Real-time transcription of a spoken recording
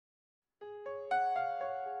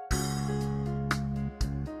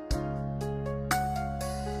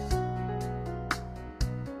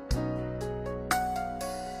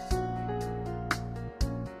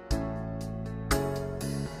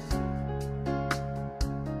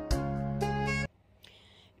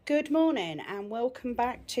Good morning and welcome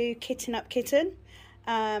back to Kitten Up Kitten.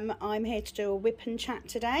 I'm here to do a whip and chat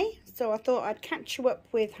today, so I thought I'd catch you up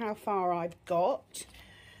with how far I've got.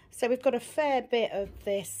 So we've got a fair bit of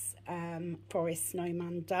this Forest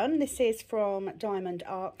Snowman done. This is from Diamond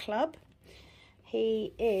Art Club.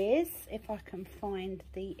 He is, if I can find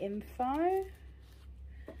the info,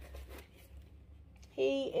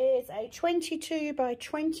 he is a 22 by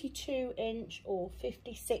 22 inch or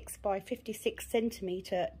 56 by 56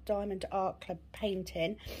 centimetre Diamond Art Club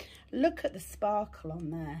painting. Look at the sparkle on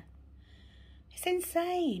there. It's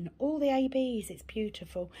insane. All the ABs, it's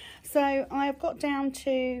beautiful. So I've got down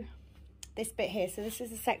to this bit here. So this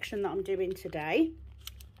is the section that I'm doing today.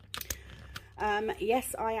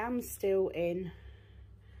 Yes, I am still in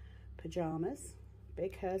pyjamas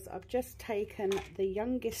because I've just taken the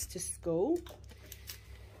youngest to school.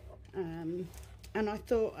 And I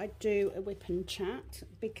thought I'd do a whip and chat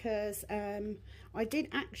because I did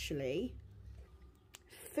actually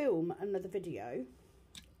film another video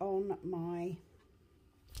on my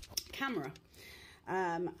camera,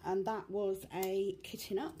 and that was a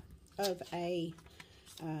kitting up of a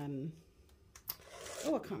oh,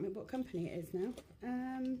 I can't remember what company it is now.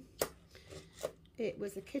 It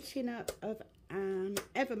was a kitting up of an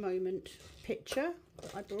Ever Moment picture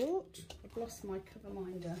that I brought. I've lost my cover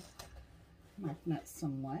minder magnet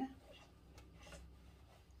somewhere,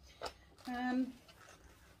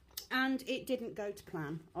 and it didn't go to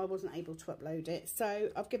plan. I wasn't able to upload it, so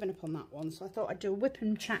I've given up on that one. So I thought I'd do a whip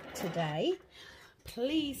and chat today.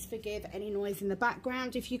 Please forgive any noise in the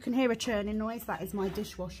background. If you can hear a churning noise, that is my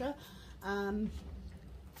dishwasher. I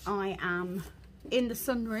am in the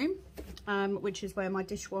sunroom, which is where my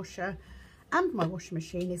dishwasher and my washing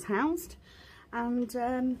machine is housed,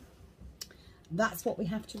 and that's what we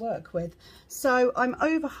have to work with. So I'm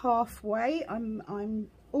over halfway. I'm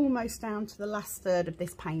almost down to the last third of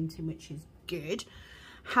this painting, which is good.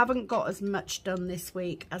 Haven't got as much done this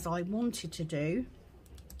week as I wanted to do,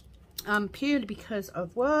 purely because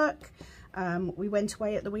of work. We went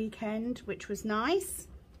away at the weekend, which was nice.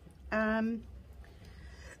 So I'm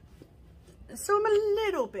a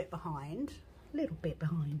little bit behind,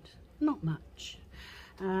 not much.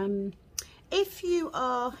 If you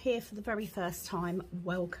are here for the very first time,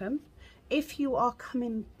 welcome. If you are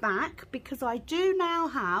coming back, because I do now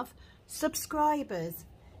have subscribers,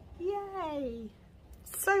 yay,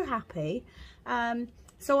 so happy.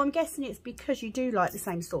 So I'm guessing it's because you do like the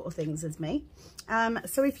same sort of things as me.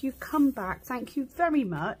 So if you come back, thank you very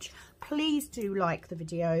much. Please do like the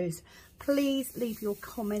videos. Please leave your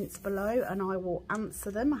comments below and I will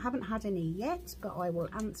answer them. I haven't had any yet, but I will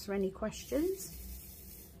answer any questions.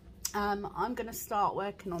 I'm going to start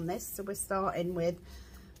working on this. So we're starting with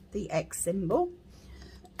the X symbol.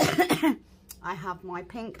 I have my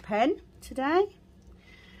pink pen today,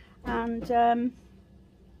 and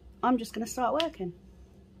I'm just going to start working.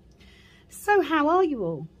 So how are you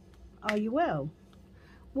all? Are you well?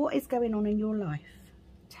 What is going on in your life?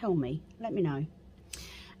 Tell me, let me know.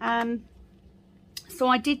 So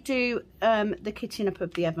I did do the kitting up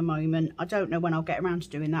of the Ever Moment. I don't know when I'll get around to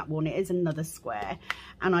doing that one. It is another square,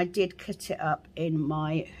 and I did cut it up in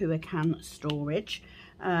my Huracan storage.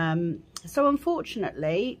 So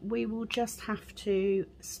unfortunately, we will just have to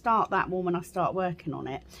start that one when I start working on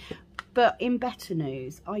it. But in better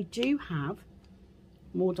news, I do have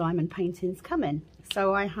more diamond paintings coming.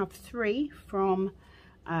 So I have 3 from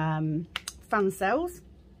fan sales.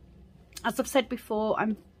 As I've said before,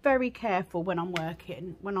 I'm very careful when I'm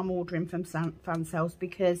ordering from fan sales,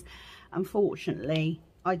 because unfortunately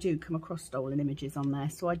I do come across stolen images on there.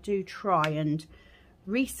 So I do try and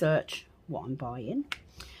research what I'm buying.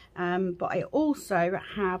 But I also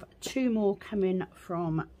have 2 more coming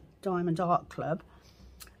from Diamond Art Club,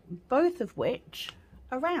 both of which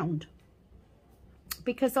are round.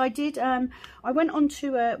 Because I did, I went on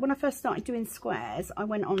to, when I first started doing squares, I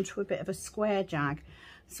went on to a bit of a square jag.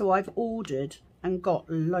 So I've ordered and got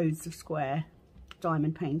loads of square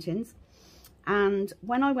diamond paintings. And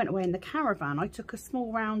when I went away in the caravan, I took a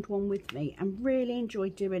small round one with me and really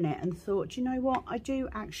enjoyed doing it, and thought, you know what, I do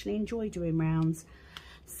actually enjoy doing rounds.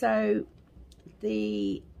 So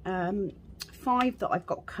the 5 that I've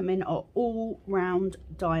got coming are all round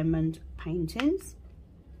diamond paintings.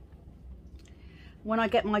 When I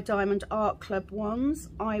get my Diamond Art Club ones,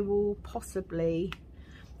 I will possibly,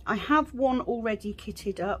 I have one already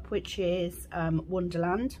kitted up, which is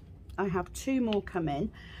Wonderland. I have 2 more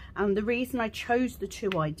coming, and the reason I chose the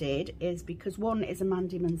 2 I did is because one is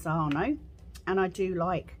Amanda Manzano, and I do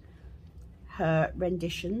like her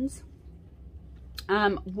renditions.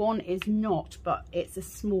 One is not, but it's a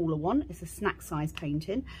smaller one. It's a snack size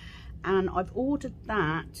painting, and I've ordered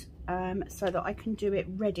that so that I can do it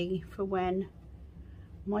ready for when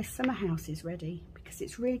my summer house is ready, because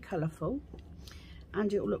it's really colourful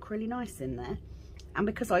and it will look really nice in there. And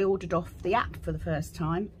because I ordered off the app for the first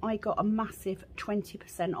time, I got a massive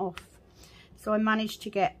 20% off. So I managed to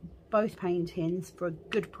get both paintings for a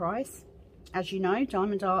good price. As you know,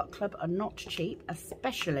 Diamond Art Club are not cheap,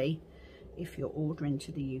 especially if you're ordering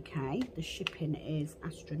to the UK. The shipping is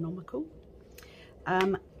astronomical.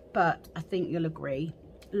 But I think you'll agree,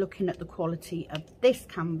 looking at the quality of this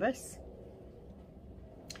canvas,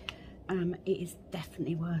 it is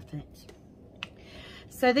definitely worth it.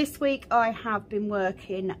 So this week I have been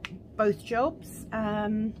working both jobs.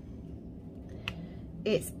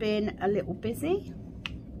 It's been a little busy.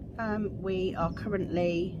 We are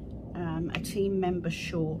currently a team member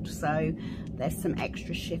short, so there's some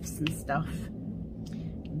extra shifts and stuff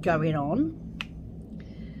going on.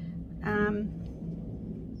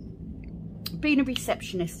 Being a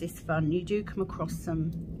receptionist is fun. You do come across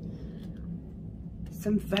some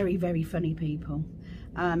very, very funny people.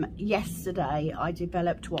 Yesterday I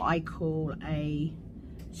developed what I call a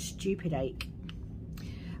stupid ache,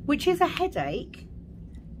 which is a headache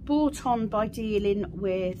brought on by dealing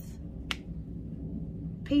with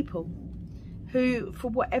people who, for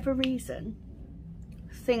whatever reason,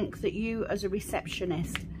 think that you as a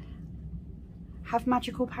receptionist have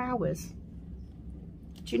magical powers.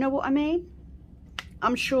 Do you know what I mean?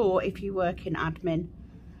 I'm sure if you work in admin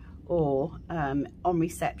or on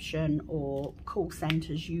reception or call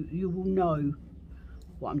centres, you will know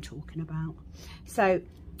what I'm talking about. So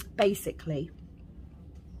basically,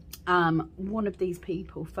 one of these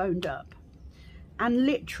people phoned up, and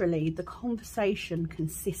literally the conversation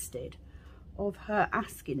consisted of her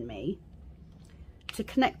asking me to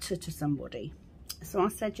connect her to somebody. So I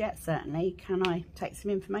said, yeah, certainly, can I take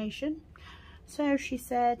some information? So she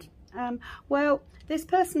said, well, this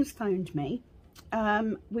person's phoned me.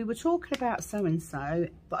 We were talking about so-and-so,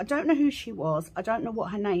 but I don't know who she was. I don't know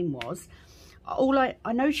what her name was.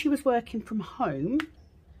 I know she was working from home,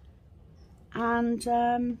 and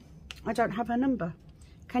I don't have her number.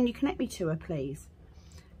 Can you connect me to her, please?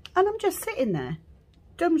 And I'm just sitting there,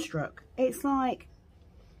 dumbstruck. It's like,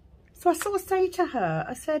 so I sort of say to her,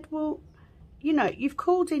 I said, well, you know, you've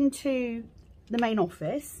called into the main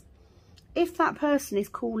office. If that person is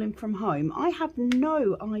calling from home, I have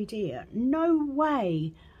no idea, no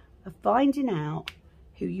way of finding out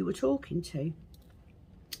who you were talking to.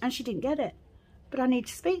 And she didn't get it. But I need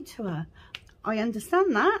to speak to her. I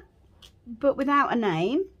understand that, but without a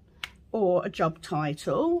name or a job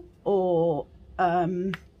title or,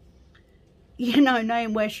 you know,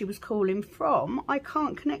 knowing where she was calling from, I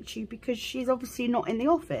can't connect you because she's obviously not in the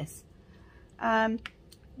office.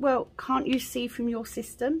 Well, can't you see from your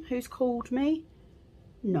system who's called me?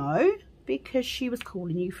 No, because she was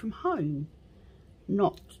calling you from home,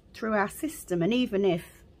 not through our system. And even if,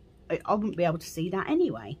 I wouldn't be able to see that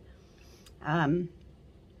anyway. And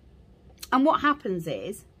what happens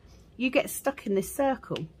is you get stuck in this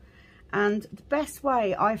circle. And the best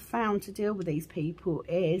way I've found to deal with these people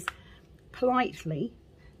is politely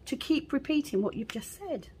to keep repeating what you've just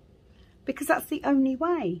said, because that's the only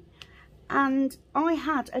way. And I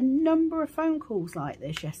had a number of phone calls like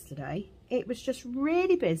this yesterday. It was just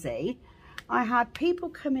really busy. I had people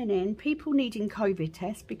coming in, people needing COVID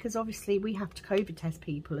tests, because obviously we have to COVID test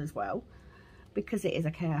people as well, because it is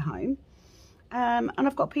a care home. And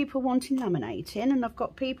I've got people wanting laminating, and I've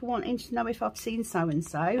got people wanting to know if I've seen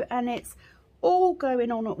so-and-so, and it's all going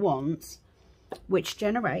on at once, which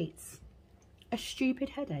generates a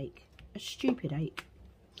stupid headache, a stupid ache.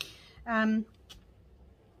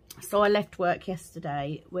 So I left work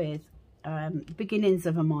yesterday with beginnings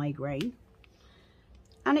of a migraine,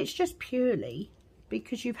 and it's just purely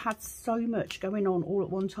because you've had so much going on all at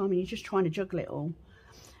one time and you're just trying to juggle it all.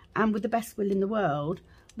 And with the best will in the world,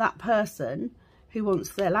 that person who wants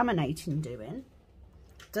their laminating doing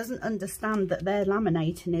doesn't understand that their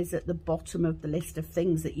laminating is at the bottom of the list of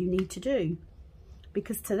things that you need to do,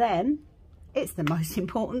 because to them it's the most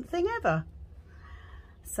important thing ever.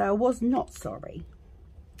 So I was not sorry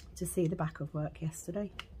to see the back of work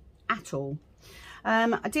yesterday at all.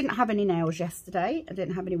 I didn't have any nails yesterday. I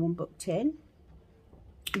didn't have anyone booked in,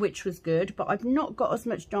 which was good, but I've not got as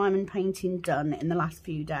much diamond painting done in the last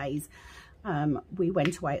few days. We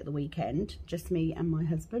went away at the weekend, just me and my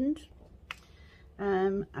husband,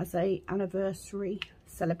 as a anniversary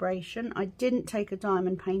celebration. I didn't take a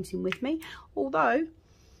diamond painting with me, although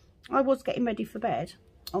I was getting ready for bed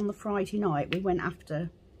on the Friday night. We went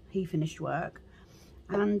after he finished work,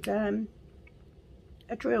 and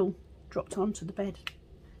a drill dropped onto the bed.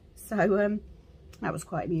 So That was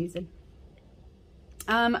quite amusing.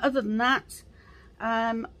 Other than that,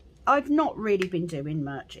 I've not really been doing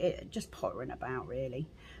much, just pottering about really.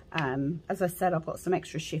 As I said, I've got some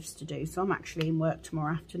extra shifts to do, so I'm actually in work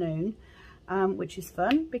tomorrow afternoon, which is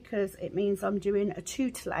fun because it means I'm doing a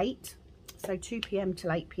 2 till 8, so 2 p.m.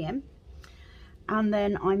 till 8 p.m. and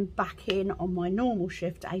then I'm back in on my normal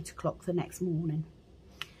shift at 8 o'clock the next morning.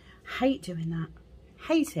 Hate doing that,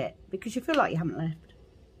 hate it, because you feel like you haven't left,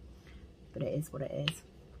 but it is what it is.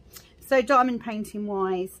 So diamond painting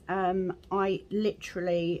wise, I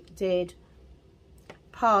literally did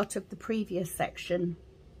part of the previous section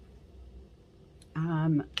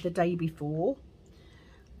the day before,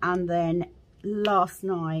 and then last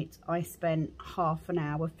night I spent half an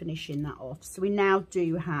hour finishing that off. So we now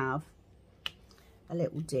do have a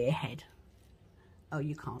little deer head. Oh,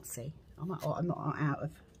 you can't see. I'm not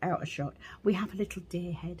out of shot. We have a little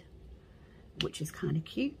deer head, which is kind of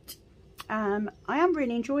cute. I am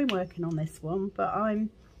really enjoying working on this one, but I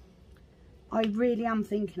really am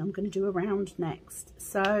thinking I'm going to do a round next,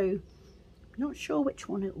 so I'm not sure which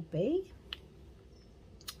one it will be.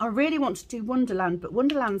 I really want to do Wonderland, but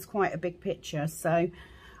Wonderland's quite a big picture, so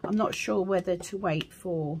I'm not sure whether to wait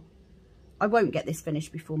for... I won't get this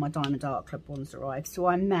finished before my Diamond Art Club ones arrive, so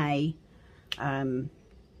I may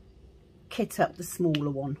kit up the smaller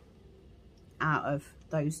one out of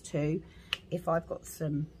those two if I've got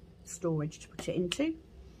some storage to put it into.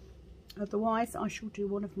 Otherwise I shall do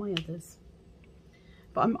one of my others,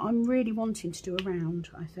 but I'm really wanting to do a round,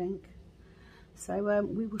 I think, so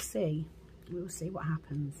we will see what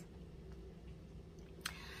happens.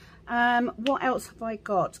 What else have I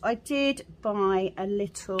got? I did buy a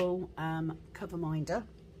little cover minder.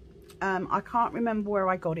 I can't remember where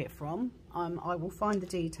I got it from. I will find the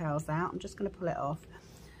details out. I'm just going to pull it off.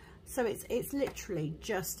 So it's literally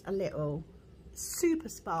just a little super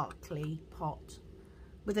sparkly pot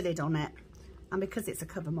with a lid on it, and because it's a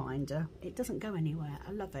cover minder, it doesn't go anywhere.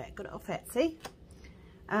 I love it. Got it off Etsy.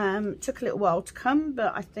 Took a little while to come,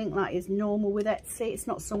 but I think that is normal with Etsy. It's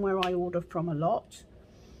not somewhere I order from a lot,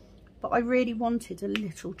 but I really wanted a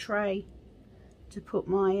little tray to put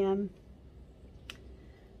my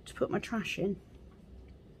trash in,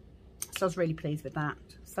 so I was really pleased with that.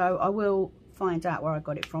 So I will find out where I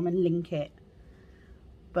got it from and link it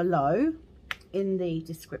below in the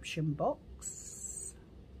description box.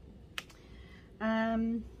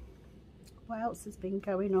 What else has been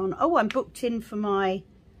going on? Oh, I'm booked in for my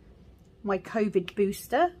COVID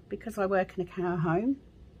booster because I work in a care home.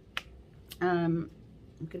 I'm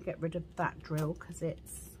going to get rid of that drill because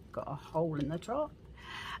it's got a hole in the top.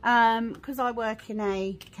 Because I work in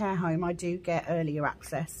a care home, I do get earlier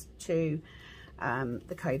access to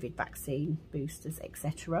the COVID vaccine boosters,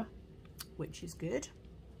 etc., which is good.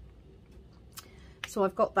 So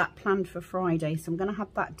I've got that planned for Friday, so I'm going to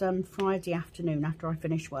have that done Friday afternoon after I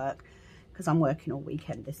finish work, because I'm working all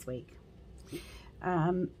weekend this week.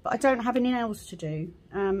 But I don't have anything else to do.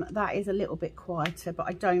 That is a little bit quieter, but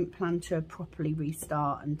I don't plan to properly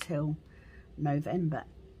restart until November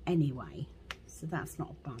anyway, so that's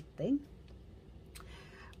not a bad thing.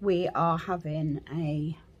 We are having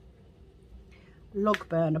a log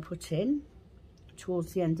burner put in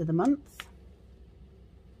towards the end of the month.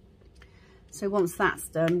 So once that's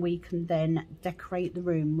done, we can then decorate the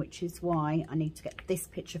room, which is why I need to get this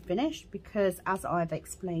picture finished, because as I've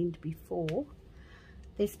explained before,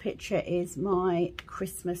 this picture is my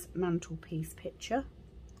Christmas mantelpiece picture.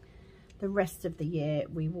 The rest of the year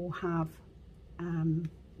we will have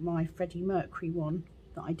my Freddie Mercury one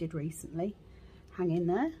that I did recently hanging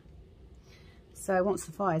there. So once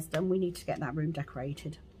the fire's done, we need to get that room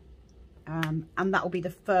decorated. And that will be the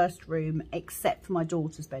first room, except for my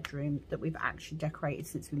daughter's bedroom, that we've actually decorated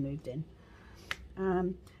since we moved in.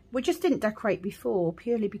 We just didn't decorate before,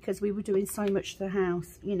 purely because we were doing so much to the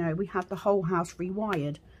house. You know, we had the whole house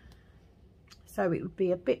rewired, so it would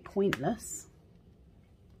be a bit pointless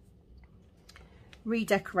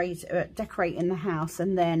decorating the house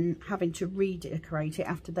and then having to redecorate it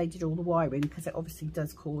after they did all the wiring, because it obviously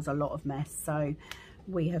does cause a lot of mess. So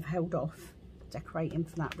we have held off decorating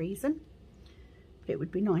for that reason. But it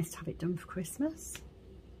would be nice to have it done for Christmas.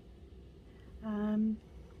 I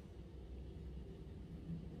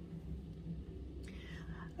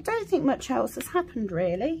don't think much else has happened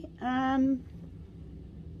really. I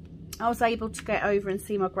was able to get over and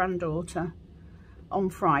see my granddaughter on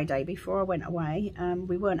Friday before I went away.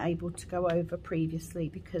 We weren't able to go over previously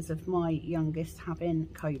because of my youngest having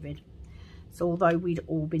COVID. So although we'd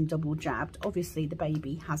all been double jabbed, obviously the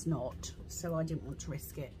baby has not, so I didn't want to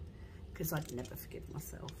risk it because I'd never forgive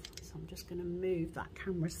myself. So I'm just going to move that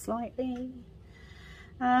camera slightly.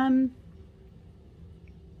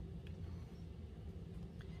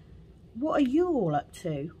 what are you all up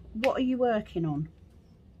to? What are you working on?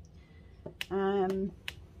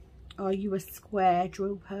 Are you a square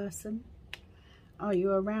drill person? Are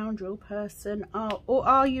you a round drill person? Or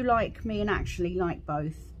are you like me and actually like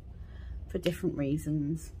both for different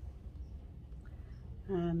reasons?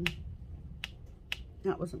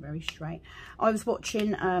 That wasn't very straight. I was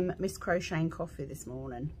watching Miss Crochet and Coffee this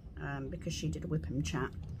morning because she did a WIP and chat,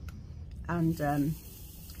 and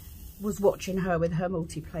was watching her with her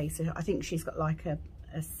multi-placer. I think she's got like a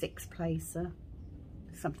 6-placer,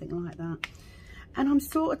 something like that. And I'm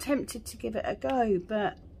sort of tempted to give it a go,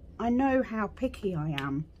 but I know how picky I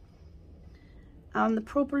am. And the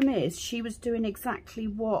problem is she was doing exactly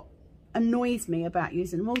what annoys me about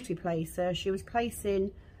using a multi-placer. She was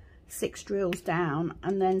placing 6 drills down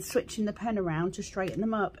and then switching the pen around to straighten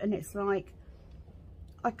them up, and it's like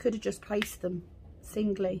I could have just placed them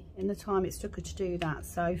singly in the time it took her to do that.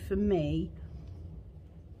 So for me,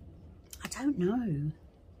 I don't know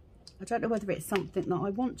whether it's something that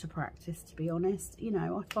I want to practice, to be honest. You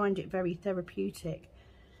know, I find it very therapeutic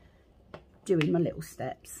doing my little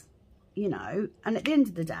steps, you know. And at the end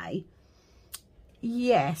of the day,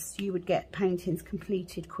 yes, you would get paintings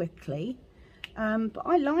completed quickly, but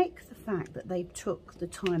I like the fact that they took the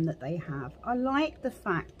time that they have. I like the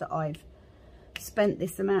fact that I've spent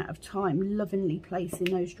this amount of time lovingly placing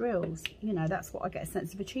those drills. You know, that's what I get a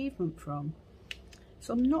sense of achievement from.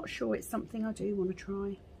 So I'm not sure it's something I do want to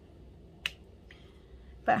try.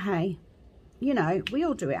 But hey, you know, we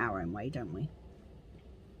all do it our own way, don't we?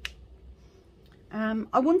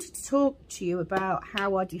 I wanted to talk to you about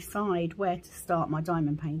how I decide where to start my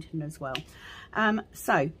diamond painting as well.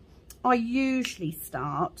 So I usually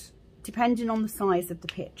start, depending on the size of the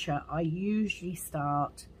picture, I usually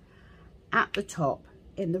start at the top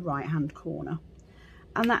in the right hand corner.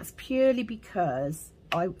 And that's purely because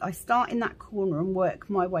I start in that corner and work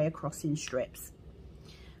my way across in strips.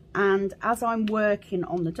 And as I'm working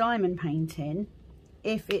on the diamond painting,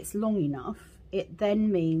 if it's long enough, it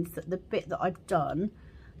then means that the bit that I've done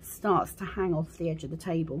starts to hang off the edge of the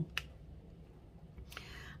table.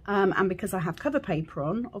 And because I have cover paper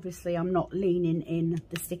on, obviously I'm not leaning in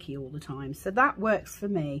the sticky all the time. So that works for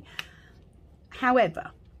me.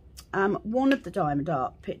 However, one of the diamond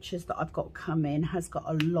art pictures that I've got coming has got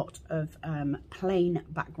a lot of plain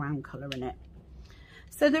background colour in it.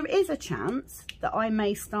 So there is a chance that I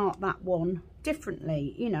may start that one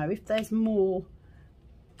differently. You know, if there's more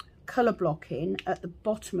colour blocking at the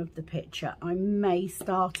bottom of the picture, I may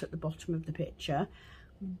start at the bottom of the picture,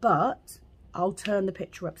 but I'll turn the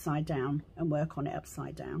picture upside down and work on it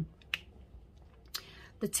upside down.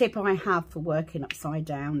 The tip I have for working upside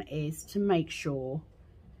down is to make sure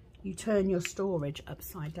you turn your storage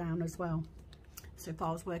upside down as well. So if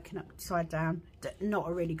I was working upside down, not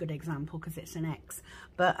a really good example because it's an X,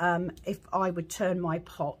 but if I would turn my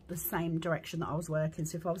pot the same direction that I was working,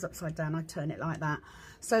 so if I was upside down, I'd turn it like that,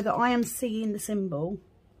 so that I am seeing the symbol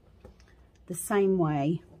the same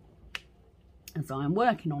way as I am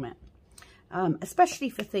working on it,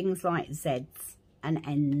 especially for things like Z's and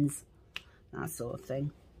N's, that sort of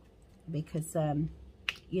thing, because,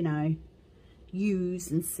 you know,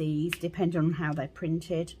 U's and C's, depending on how they're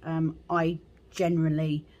printed. I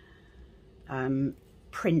generally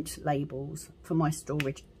print labels for my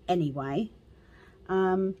storage anyway.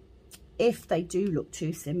 If they do look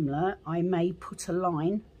too similar, I may put a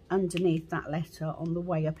line underneath that letter on the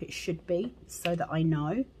way up it should be, so that I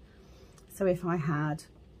know. So if I had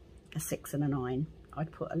a 6 and a 9,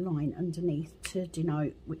 I'd put a line underneath to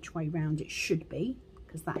denote which way round it should be,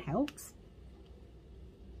 because that helps.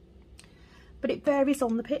 But it varies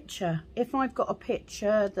on the picture. If I've got a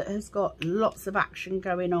picture that has got lots of action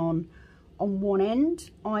going on one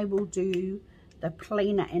end, I will do the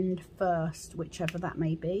plainer end first, whichever that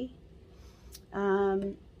may be.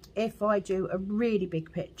 If I do a really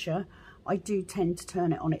big picture, I do tend to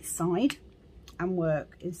turn it on its side and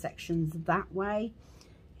work in sections that way.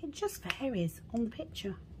 It just varies on the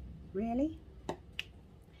picture, really.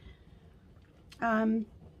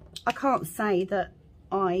 I can't say that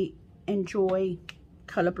I enjoy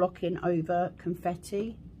colour blocking over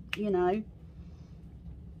confetti, you know.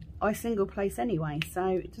 I single place anyway, so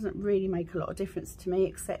it doesn't really make a lot of difference to me,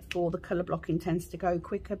 except for the colour blocking tends to go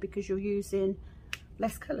quicker because you're using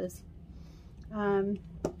less colours. Don't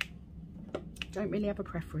really have a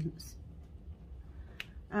preference.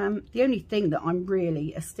 The only thing that I'm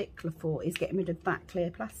really a stickler for is getting rid of that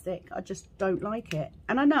clear plastic. I just don't like it,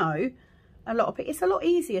 and I know a lot of it, it's a lot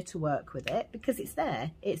easier to work with it because it's there,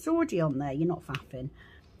 it's already on there, you're not faffing.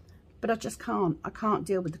 But I just can't. I can't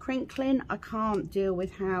deal with the crinkling. I can't deal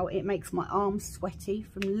with how it makes my arms sweaty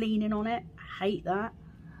from leaning on it. I hate that.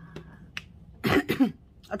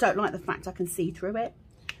 I don't like the fact I can see through it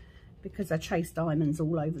because I chase diamonds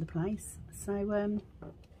all over the place. So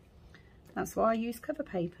that's why I use cover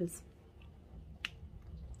papers.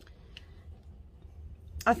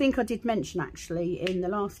 I think I did mention actually in the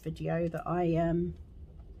last video that I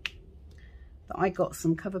got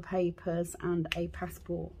some cover papers and a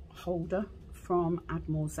passport holder from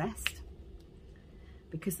Admiral Zest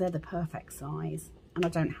because they're the perfect size and I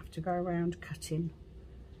don't have to go around cutting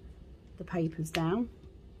the papers down.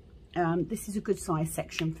 This is a good size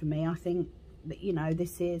section for me. I think that, you know,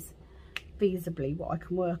 this is feasibly what I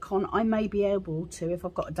can work on. I may be able to, if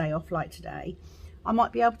I've got a day off like today, I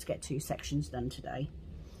might be able to get 2 sections done today.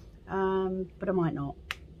 But I might not,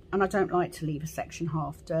 and I don't like to leave a section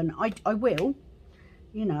half done. I will,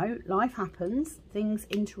 you know, life happens, things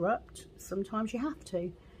interrupt, sometimes you have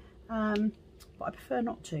to, but I prefer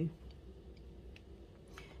not to.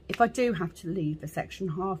 If I do have to leave a section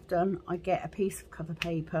half done, I get a piece of cover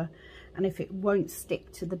paper, and if it won't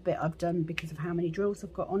stick to the bit I've done because of how many drills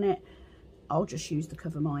I've got on it, I'll just use the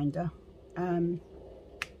cover minder to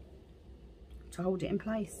hold it in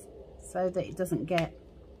place so that it doesn't get,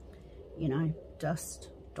 you know, dust,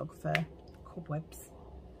 dog fur, cobwebs,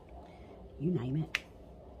 you name it.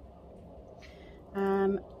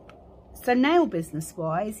 So nail business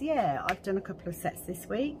wise, yeah, I've done a couple of sets this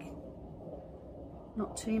week,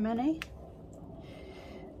 not too many.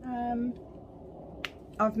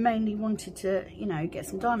 I've mainly wanted to, you know, get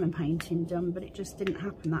some diamond painting done, but it just didn't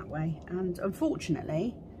happen that way, and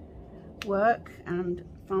unfortunately work and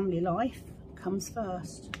family life comes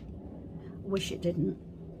first. I wish it didn't.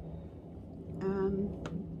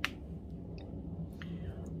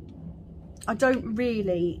 I don't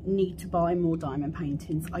really need to buy more diamond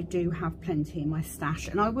paintings. I do have plenty in my stash,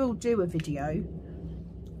 and I will do a video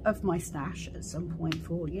of my stash at some point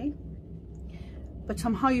for you. But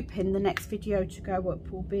I'm hoping the next video to go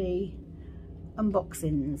up will be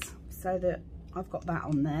unboxings, so that I've got that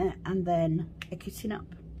on there, and then a kitting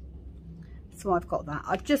up. So I've got that.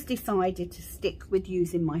 I've just decided to stick with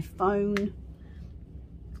using my phone.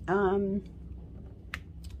 The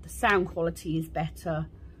sound quality is better,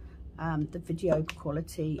 the video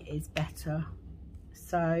quality is better,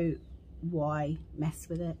 so why mess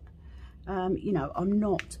with it? You know, I'm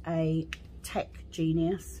not a tech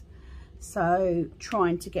genius, so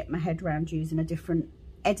trying to get my head around using a different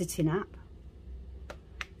editing app,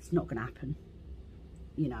 it's not going to happen.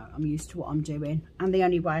 You know, I'm used to what I'm doing, and the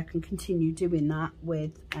only way I can continue doing that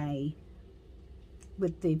with the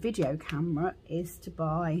video camera is to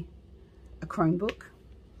buy a Chromebook,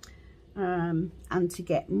 and to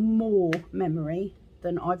get more memory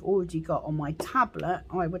than I've already got on my tablet,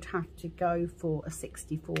 I would have to go for a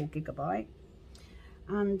 64 gigabyte,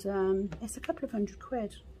 and it's a couple of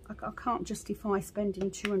 £100. I can't justify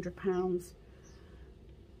spending £200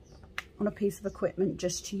 on a piece of equipment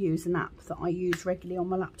just to use an app that I use regularly on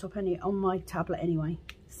my laptop, on my tablet anyway.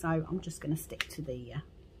 So I'm just going to stick to the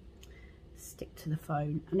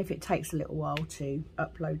phone, and if it takes a little while to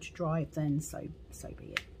upload to Drive, then so be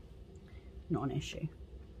it. Not an issue.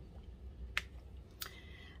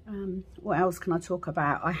 What else can I talk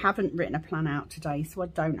about? I haven't written a plan out today, so I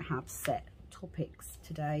don't have set topics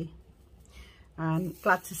today.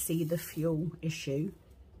 Glad to see the fuel issue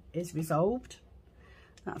is resolved.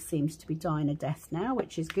 That seems to be dying a death now,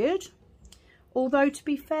 which is good. Although, to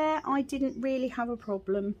be fair, I didn't really have a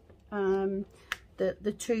problem. The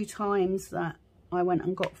 2 times that I went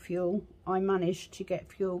and got fuel, I managed to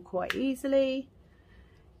get fuel quite easily.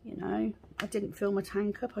 You know, I didn't fill my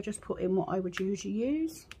tank up. I just put in what I would usually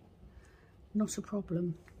use. Not a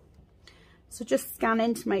problem. So just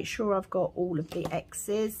scanning to make sure I've got all of the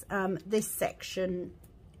X's. This section,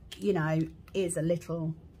 you know, is a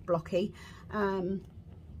little blocky. I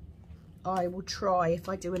will try, if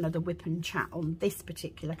I do another whip and chat on this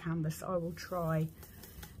particular canvas, I will try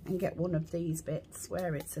and get one of these bits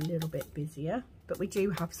where it's a little bit busier. But we do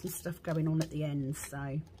have some stuff going on at the end,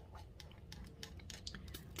 so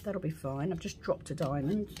that'll be fine. I've just dropped a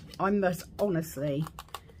diamond. I must honestly,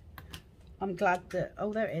 I'm glad that,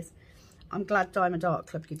 oh, there it is. I'm glad Diamond Art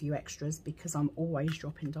Club give you extras, because I'm always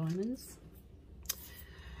dropping diamonds.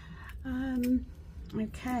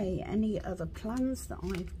 Okay, any other plans that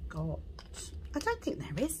I've got? I don't think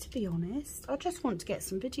there is, to be honest. I just want to get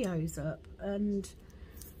some videos up and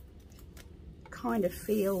kind of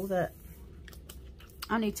feel that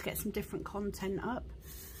I need to get some different content up.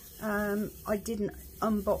 I didn't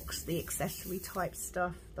unbox the accessory type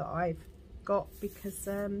stuff that I've got because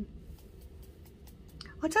I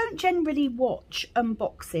don't generally watch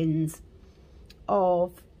unboxings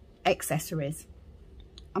of accessories.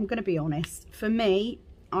 I'm going to be honest. For me,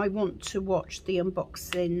 I want to watch the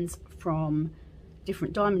unboxings from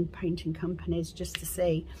different diamond painting companies just to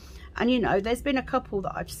see. And you know, there's been a couple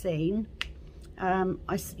that I've seen.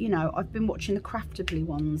 You know, I've been watching the Craftably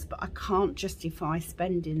ones, but I can't justify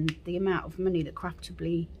spending the amount of money that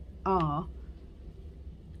Craftably are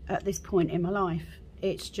at this point in my life.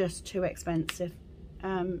 It's just too expensive,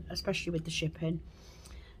 especially with the shipping.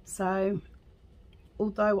 So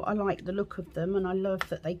although I like the look of them and I love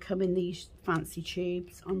that they come in these fancy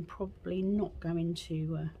tubes, I'm probably not going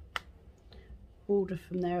to order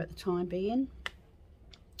from there at the time being.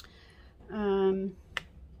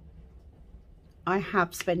 I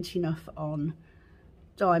have spent enough on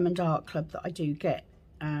Diamond Art Club that I do get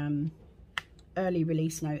early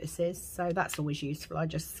release notices, so that's always useful. I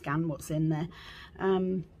just scan what's in there.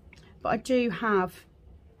 But I do have,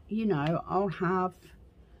 you know, I'll have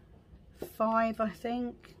 5, I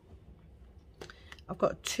think. I've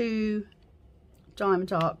got 2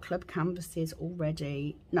 Diamond Art Club canvases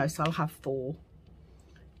already. No, so I'll have 4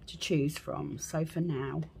 to choose from. So for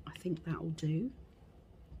now, I think that'll do.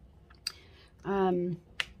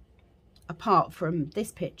 Apart from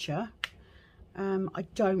this picture, I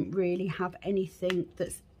don't really have anything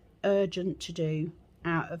that's urgent to do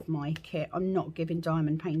out of my kit. I'm not giving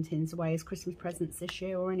diamond paintings away as Christmas presents this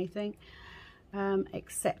year or anything,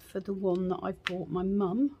 except for the one that I've bought my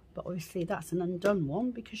mum, but obviously that's an undone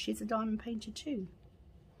one because she's a diamond painter too.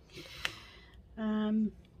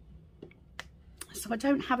 So I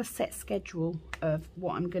don't have a set schedule of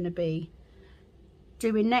what I'm going to be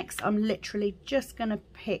doing next. I'm literally just going to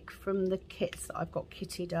pick from the kits that I've got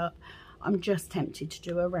kitted up. I'm just tempted to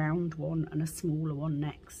do a round one and a smaller one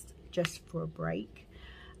next, just for a break.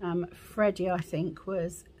 Freddie, I think,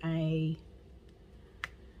 was I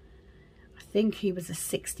think he was a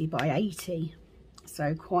 60 by 80,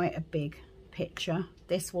 so quite a big picture.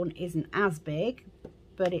 This one isn't as big,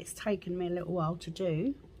 but it's taken me a little while to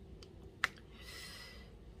do.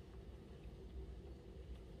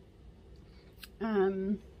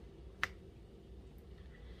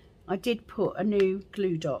 I did put a new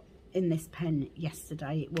glue dot in this pen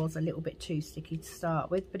yesterday. It was a little bit too sticky to start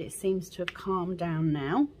with, but it seems to have calmed down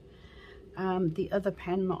now. The other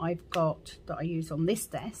pen that I've got that I use on this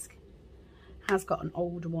desk has got an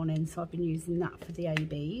older one in, so I've been using that for the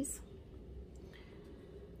ABs.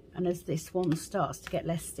 And as this one starts to get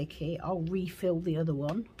less sticky, I'll refill the other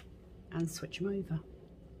one and switch them over.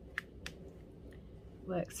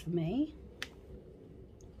 Works for me.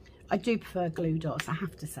 I do prefer glue dots, I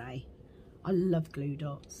have to say. I love glue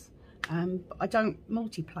dots. But I don't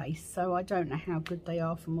multi-place, so I don't know how good they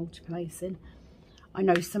are for multi-placing. I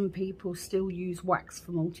know some people still use wax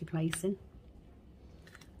for multi-placing.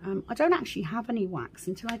 I don't actually have any wax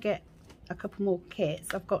until I get a couple more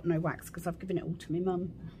kits. I've got no wax because I've given it all to my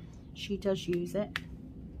mum. She does use it.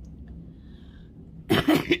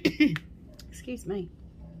 Excuse me.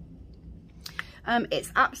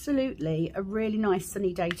 It's absolutely a really nice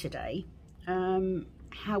sunny day today.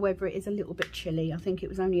 However, it is a little bit chilly. I think it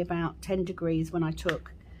was only about 10 degrees when I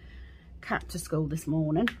took Kat to school this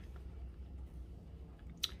morning.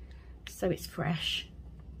 So it's fresh,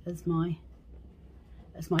 as my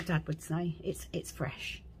dad would say. It's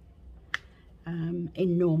fresh.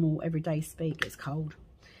 In normal everyday speak, it's cold.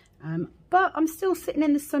 But I'm still sitting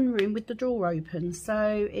in the sunroom with the door open,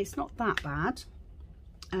 so it's not that bad.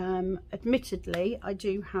 Admittedly, I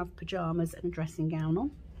do have pyjamas and a dressing gown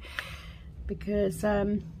on because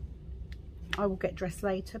I will get dressed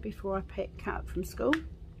later before I pick Kat up from school.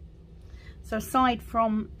 So aside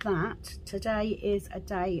from that, today is a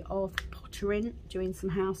day of pottering, doing some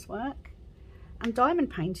housework and diamond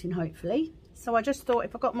painting, hopefully. So I just thought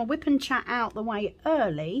if I got my WIP and chat out the way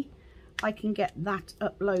early, I can get that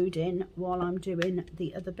uploading while I'm doing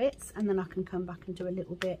the other bits, and then I can come back and do a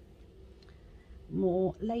little bit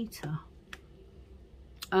more later.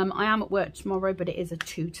 I am at work tomorrow, but it is a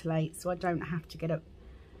 2 till 8, so I don't have to get up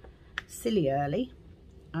silly early.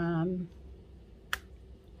 Well,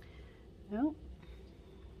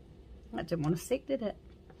 that didn't want to stick, did it?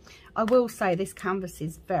 I will say this canvas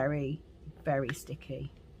is very, very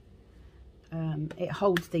sticky. It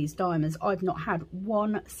holds these diamonds. I've not had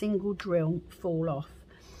one single drill fall off,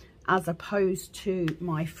 as opposed to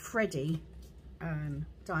my Freddie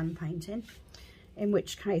diamond painting, in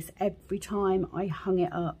which case every time I hung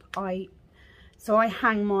it up, so I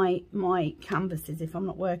hang my canvases, if I'm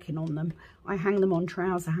not working on them, I hang them on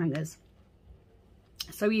trouser hangers.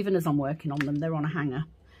 So even as I'm working on them, they're on a hanger,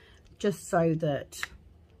 just so that,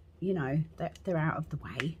 you know, they're out of the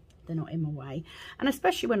way. They're not in my way. And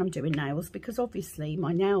especially when I'm doing nails, because obviously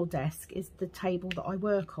my nail desk is the table that I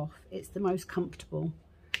work off. It's the most comfortable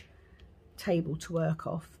table to work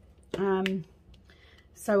off.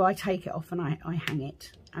 So I take it off and I hang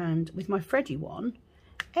it. And with my Freddie one,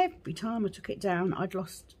 every time I took it down, I'd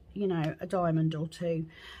lost, you know, a diamond or two.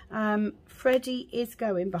 Freddie is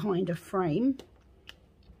going behind a frame.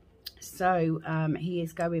 So he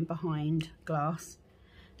is going behind glass.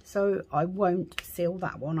 So I won't seal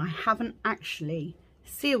that one. I haven't actually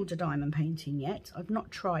sealed a diamond painting yet. I've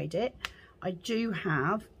not tried it. I do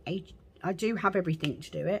have everything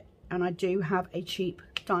to do it, and I do have a cheap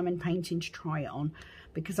diamond painting to try it on,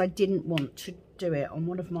 because I didn't want to do it on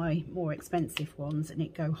one of my more expensive ones and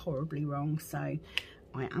it go horribly wrong. So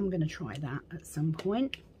I am going to try that at some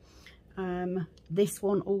point. This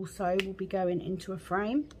one also will be going into a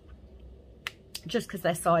frame, just because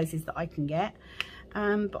they're sizes that I can get.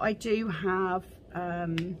 But I do have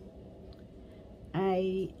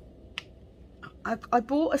I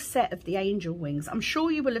bought a set of the angel wings. I'm sure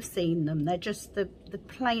you will have seen them. They're just the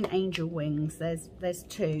plain angel wings. There's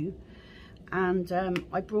two, and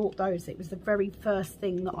I brought those. It was the very first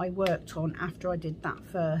thing that I worked on after I did that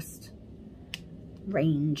first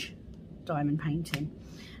range diamond painting.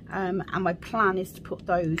 And my plan is to put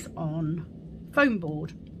those on foam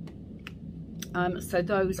board. So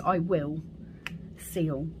those I will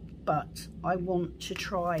seal, but I want to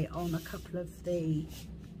try on a couple of the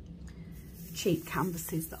cheap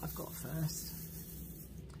canvases that I've got first.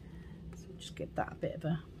 So just give that a bit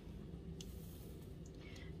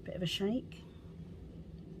of a shake.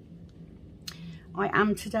 I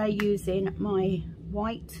am today using my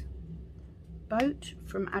white boat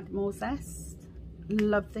from Admiral Zest.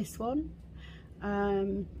 Love this one.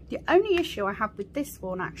 The only issue I have with this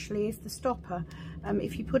one actually is the stopper.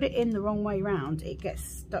 If you put it in the wrong way round, it gets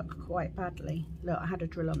stuck quite badly. Look, I had a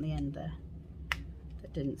drill on the end there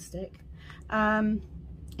that didn't stick.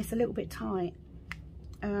 It's a little bit tight,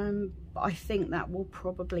 but I think that will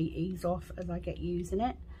probably ease off as I get using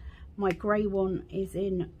it. My grey one is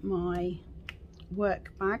in my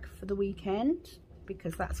work bag for the weekend,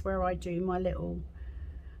 because that's where I do my little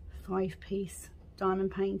 5-piece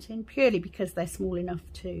diamond painting, purely because they're small enough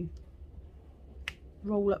to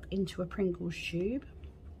roll up into a Pringles tube.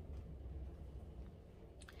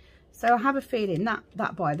 So I have a feeling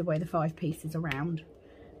that by the way, the 5 pieces are round.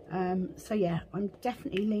 So yeah, I'm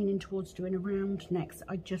definitely leaning towards doing a round next.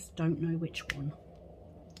 I just don't know which one.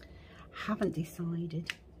 Haven't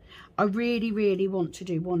decided. I really want to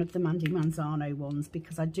do one of the Mandy Manzano ones,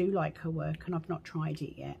 because I do like her work and I've not tried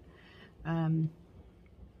it yet.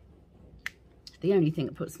 The only thing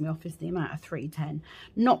that puts me off is the amount of 310.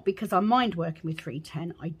 Not because I mind working with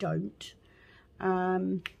 310, I don't.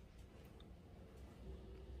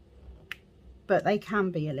 But they can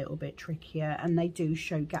be a little bit trickier, and they do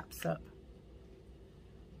show gaps up.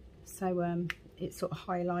 So it sort of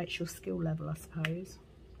highlights your skill level, I suppose.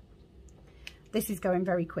 This is going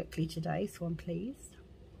very quickly today, so I'm pleased.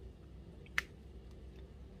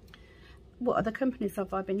 What other companies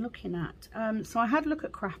have I been looking at? So I had a look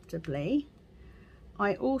at Craftably.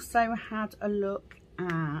 I also had a look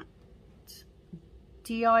at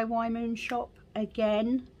DIY Moon Shop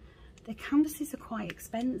again. The canvases are quite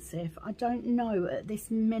expensive. I don't know at this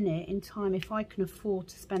minute in time if I can afford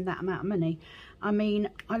to spend that amount of money. I mean,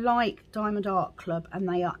 I like Diamond Art Club and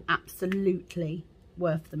they are absolutely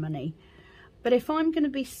worth the money. But if I'm going to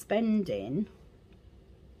be spending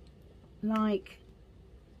like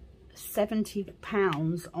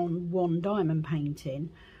 £70 on one diamond painting,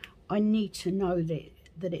 I need to know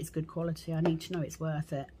that it's good quality. I need to know it's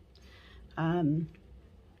worth it.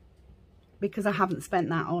 Because I haven't spent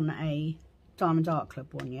that on a Diamond Art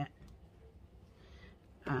Club one yet.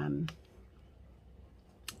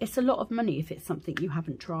 It's a lot of money if it's something you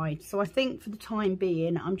haven't tried. So I think for the time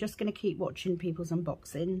being, I'm just going to keep watching people's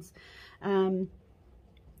unboxings.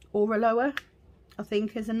 Oraloa, I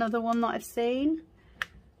think, is another one that I've seen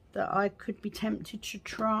that I could be tempted to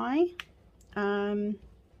try.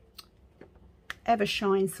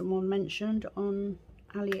 Evershine, someone mentioned on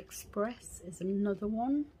AliExpress, is another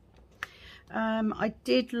one. I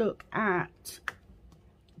did look at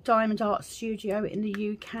Diamond Art Studio in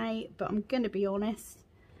the UK, but I'm going to be honest,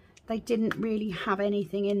 they didn't really have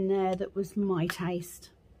anything in there that was my taste.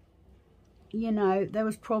 You know, there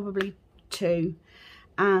was probably 2,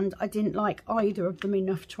 and I didn't like either of them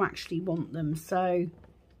enough to actually want them. So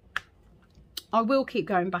I will keep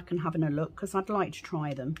going back and having a look, because I'd like to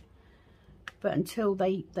try them. But until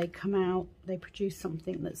they come out, they produce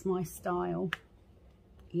something that's my style,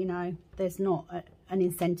 you know, there's not an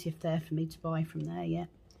incentive there for me to buy from there yet.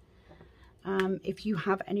 If you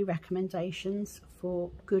have any recommendations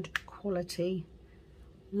for good quality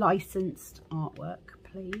licensed artwork,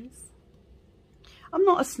 please. I'm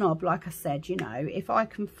not a snob, like I said, you know, if I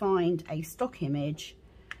can find a stock image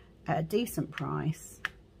at a decent price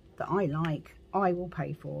that I like, I will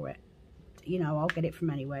pay for it. You know, I'll get it from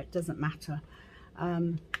anywhere, it doesn't matter.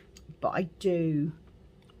 But I do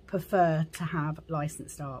prefer to have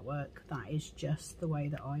licensed artwork. That is just the way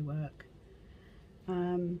that I work.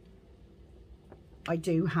 I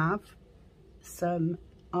do have some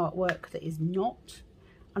artwork that is not,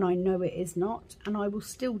 and I know it is not, and I will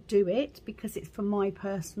still do it because it's for my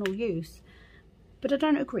personal use, but I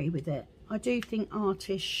don't agree with it. I do think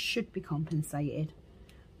artists should be compensated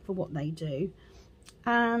for what they do,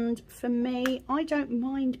 and for me, I don't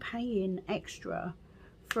mind paying extra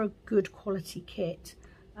for a good quality kit.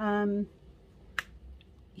 You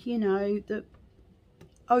know, that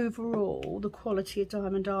overall the quality of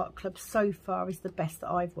Diamond Art Club so far is the best that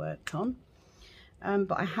I've worked on.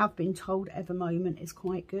 But I have been told Ever Moment is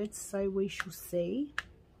quite good, so we shall see.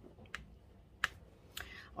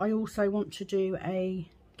 I also want to do a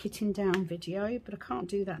kitting down video, but I can't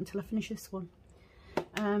do that until I finish this one.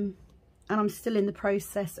 And I'm still in the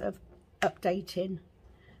process of updating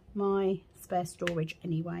my spare storage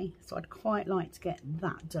anyway, so I'd quite like to get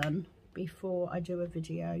that done before I do a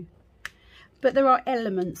video. But there are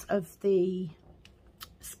elements of the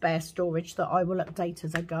spare storage that I will update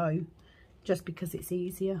as I go, just because it's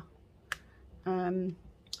easier.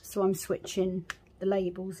 So I'm switching the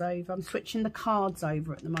labels over. I'm switching the cards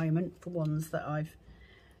over at the moment for ones that I've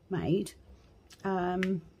made.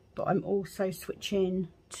 But I'm also switching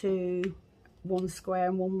to one square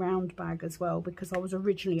and one round bag as well, because I was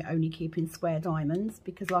originally only keeping square diamonds,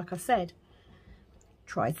 because like I said,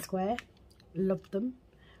 tried square, loved them,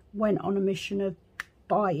 went on a mission of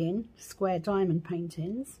buying square diamond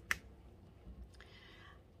paintings,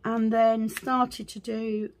 and then started to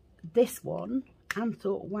do this one and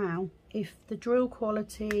thought, wow, if the drill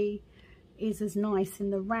quality is as nice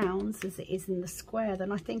in the rounds as it is in the square,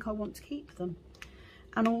 then I think I want to keep them.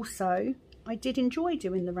 And also I did enjoy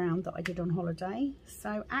doing the round that I did on holiday,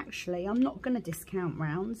 so actually I'm not going to discount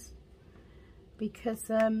rounds, because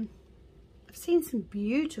I've seen some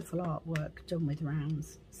beautiful artwork done with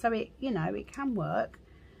rounds, so it, you know, it can work.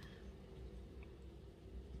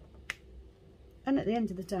 And at the end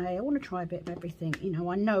of the day, I want to try a bit of everything. You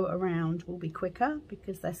know, I know a round will be quicker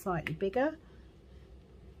because they're slightly bigger,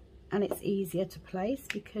 and it's easier to place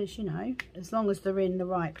because, you know, as long as they're in the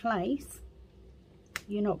right place,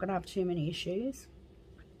 you're not going to have too many issues.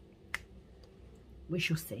 We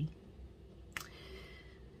shall see.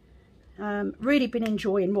 Really been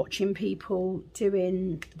enjoying watching people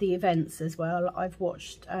doing the events as well. I've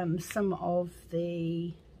watched some of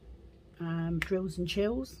the drills and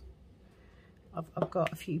chills. I've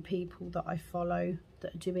got a few people that I follow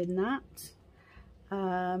that are doing that.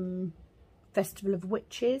 Festival of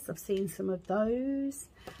Witches, I've seen some of those.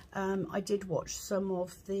 I did watch some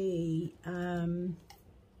of the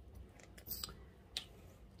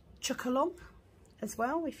chuck-along as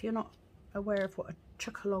well. If you're not aware of what a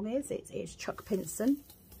chuck-along is, it's Chuck Pinson.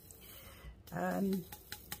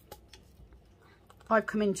 I've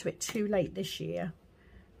come into it too late this year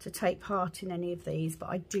to take part in any of these, but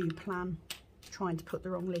I do plan, trying to put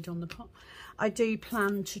the wrong lid on the pot, I do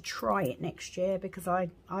plan to try it next year, because I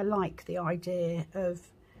like the idea of,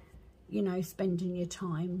 you know, spending your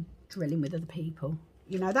time drilling with other people.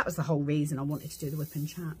 You know, that was the whole reason I wanted to do the WIP and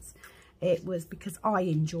chats. It was because I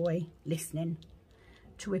enjoy listening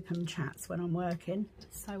to WIP and chats when I'm working,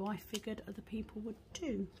 so I figured other people would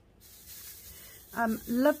too.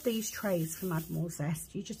 Love these trays from Admiral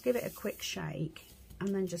Zest. You just give it a quick shake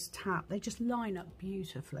and then just tap. They just line up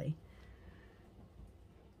beautifully.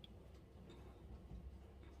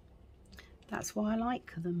 That's why I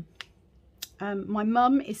like them. My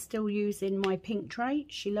mum is still using my pink tray.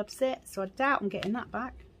 She loves it, so I doubt I'm getting that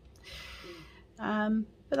back.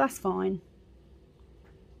 But that's fine.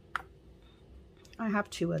 I have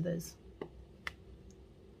two others.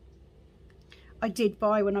 I did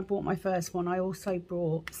buy, when I bought my first one, I also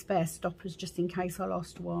brought spare stoppers just in case I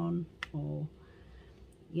lost one, or,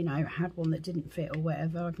 you know, had one that didn't fit or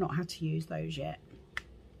whatever. I've not had to use those yet.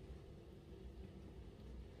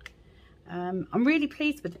 I'm really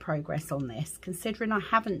pleased with the progress on this, considering I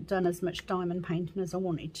haven't done as much diamond painting as I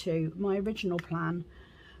wanted to. My original plan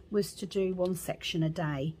was to do one section a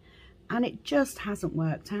day, and it just hasn't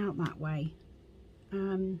worked out that way.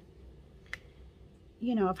 You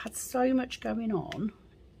know, I've had so much going on,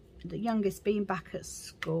 the youngest being back at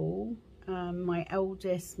school, my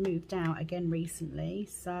eldest moved out again recently,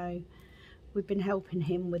 so we've been helping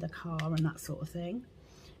him with a car and that sort of thing.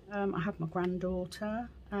 I have my granddaughter,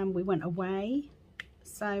 we went away,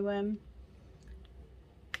 so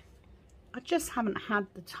I just haven't had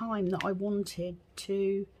the time that I wanted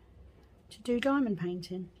to do diamond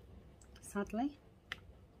painting, sadly.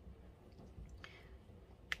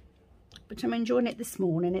 But I'm enjoying it this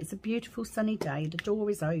morning. It's a beautiful sunny day. The door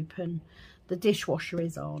is open. The dishwasher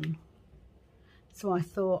is on. So I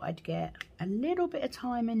thought I'd get a little bit of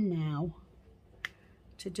time in now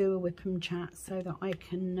to do a WIP and chat so that I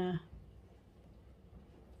can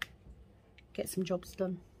get some jobs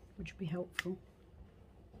done, which would be helpful.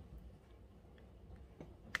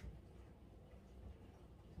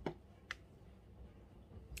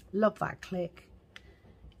 Love that click.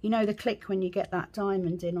 You know the click when you get that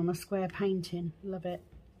diamond in on a square painting. Love it.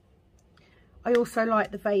 I also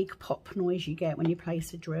like the vague pop noise you get when you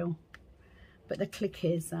place a drill. But the click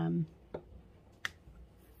is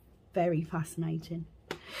very fascinating.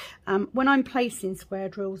 When I'm placing square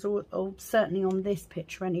drills, or certainly on this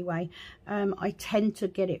picture anyway, I tend to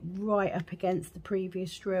get it right up against the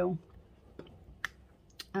previous drill,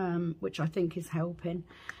 which I think is helping.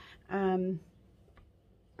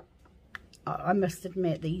 I must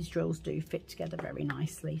admit these drills do fit together very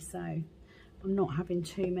nicely, so I'm not having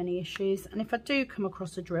too many issues. And if I do come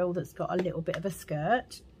across a drill that's got a little bit of a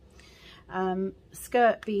skirt,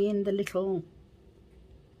 skirt being the little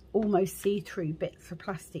almost see-through bits of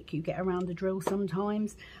plastic you get around the drill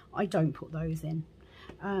sometimes, I don't put those in.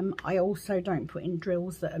 I also don't put in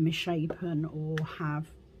drills that are misshapen or have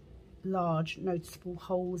large noticeable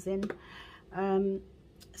holes in.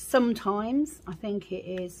 Sometimes I think it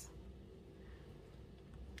is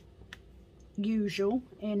usual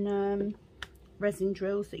in resin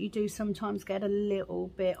drills that you do sometimes get a little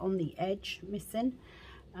bit on the edge missing.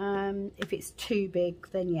 If it's too big,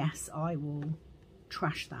 then yes, I will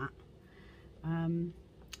trash that.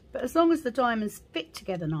 But as long as the diamonds fit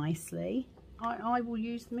together nicely, I will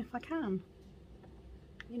use them if I can.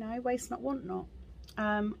 You know, waste not, want not.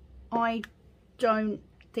 I don't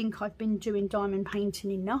think I've been doing diamond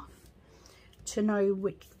painting enough to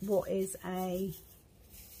know what is a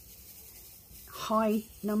high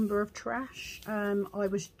number of trash. I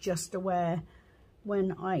was just aware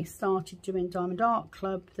when I started doing Diamond Art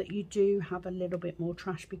Club that you do have a little bit more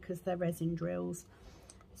trash because they're resin drills.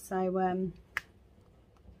 So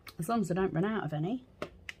as long as I don't run out of any, I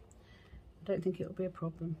don't think it'll be a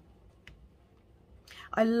problem.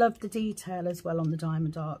 I love the detail as well on the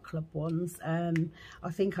Diamond Art Club ones. I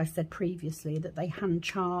think I said previously that they hand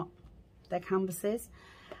chart their canvases,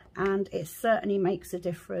 and it certainly makes a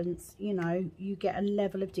difference. You know, you get a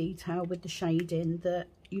level of detail with the shading that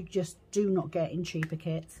you just do not get in cheaper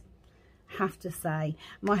kits. Have to say,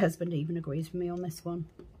 my husband even agrees with me on this one.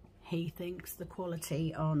 He thinks the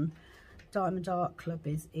quality on Diamond Art Club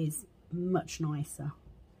is much nicer.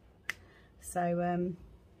 So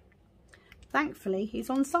thankfully he's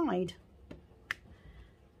on side.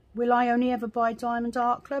 Will I only ever buy Diamond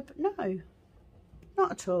Art Club? No,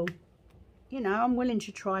 not at all. You know, I'm willing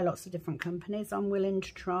to try lots of different companies. I'm willing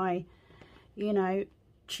to try, you know,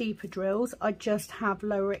 cheaper drills. I just have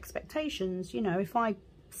lower expectations. You know, if I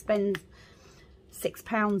spend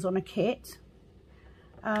 £6 on a kit,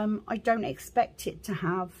 I don't expect it to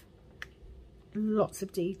have lots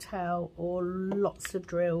of detail or lots of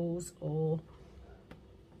drills or,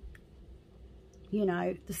 you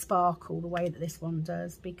know, the sparkle the way that this one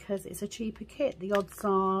does, because it's a cheaper kit. The odds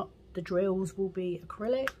are the drills will be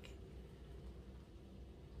acrylic.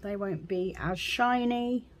 They won't be as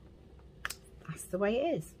shiny. That's the way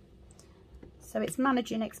it is. So it's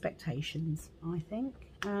managing expectations, I think.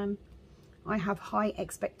 I have high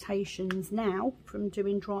expectations now from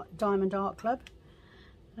doing Diamond Art Club.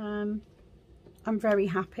 I'm very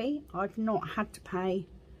happy. I've not had to pay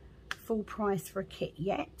full price for a kit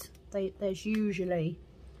yet. There's usually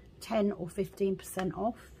 10 or 15%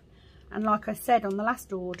 off. And like I said, on the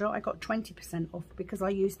last order, I got 20% off because I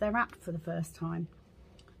used their app for the first time.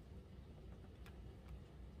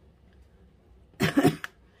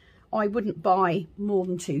 I wouldn't buy more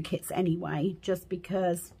than 2 kits anyway, just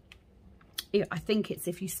because I think it's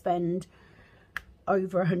if you spend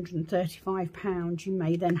over £135, you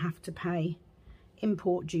may then have to pay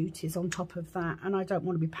import duties on top of that, and I don't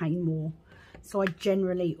want to be paying more. So I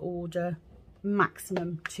generally order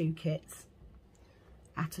maximum 2 kits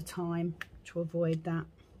at a time to avoid that.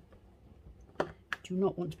 Do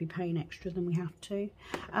not want to be paying extra than we have to.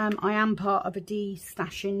 I am part of a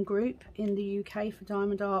de-stashing group in the UK for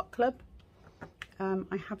Diamond Art Club.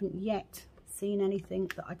 I haven't yet seen anything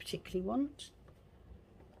that I particularly want.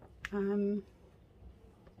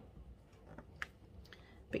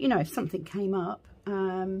 But you know, if something came up,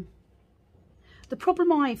 the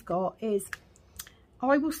problem I've got is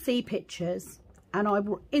I will see pictures and I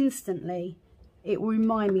will instantly it will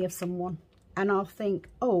remind me of someone, and I'll think,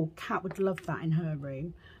 oh, Kat would love that in her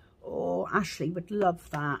room, or Ashley would love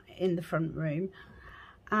that in the front room.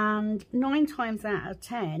 And 9 times out of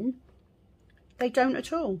 10, they don't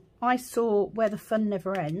at all. I saw Where the Fun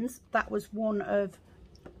Never Ends. That was one of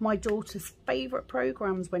my daughter's favourite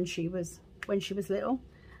programmes when she was little.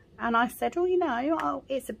 And I said, oh, you know,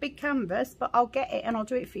 it's a big canvas, but I'll get it and I'll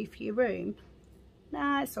do it for you for your room.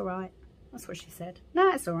 Nah, it's all right. That's what she said.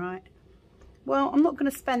 Nah, it's all right. Well, I'm not going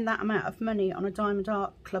to spend that amount of money on a Diamond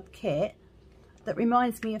Art Club kit that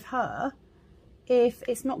reminds me of her if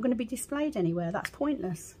it's not going to be displayed anywhere. That's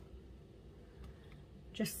pointless.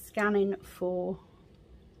 Just scanning for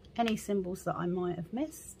any symbols that I might have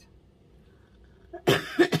missed.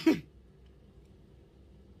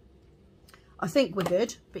 I think we're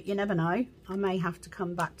good, but you never know. I may have to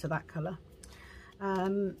come back to that colour.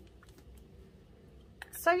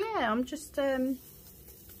 So yeah, I'm just, you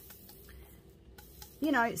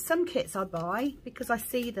know, some kits I buy because I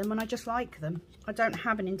see them and I just like them. I don't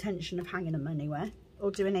have an intention of hanging them anywhere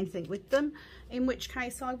or doing anything with them, in which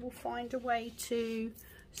case I will find a way to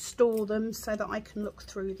store them so that I can look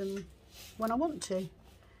through them when I want to.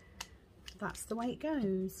 That's the way it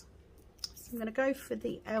goes. So I'm going to go for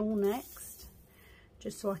the L next,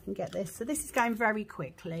 just so I can get this. So this is going very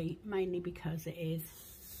quickly, mainly because it is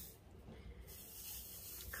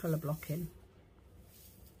colour blocking.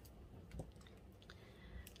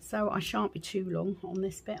 So I shan't be too long on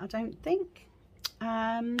this bit, I don't think.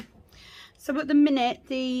 So at the minute,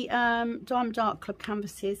 the Diamond Art Club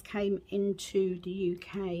canvases came into the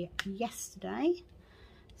UK yesterday.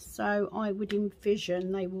 So I would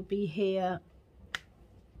envision they will be here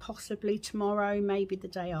possibly tomorrow, maybe the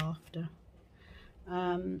day after.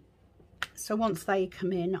 So once they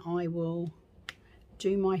come in, I will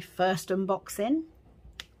do my first unboxing.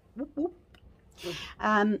 Whoop, whoop.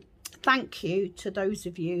 Thank you to those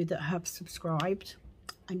of you that have subscribed.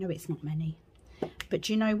 I know it's not many, but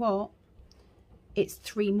do you know what? It's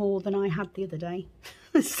 3 more than I had the other day.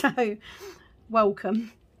 So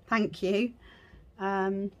welcome. Thank you.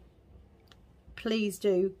 Please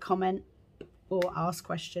do comment or ask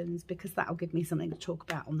questions, because that'll give me something to talk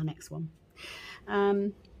about on the next one.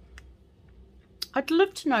 I'd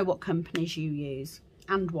love to know what companies you use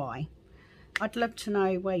and why. I'd love to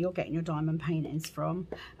know where you're getting your diamond paintings from.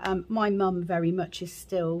 My mum very much is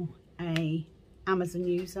still a Amazon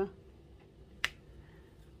user.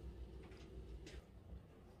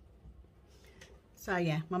 So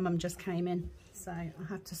yeah, my mum just came in, so I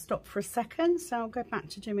had to stop for a second, so I'll go back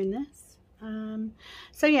to doing this.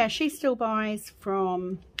 So yeah, she still buys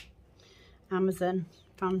from Amazon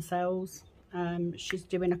fan sales. She's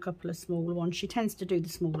doing a couple of smaller ones. She tends to do the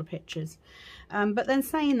smaller pictures. But then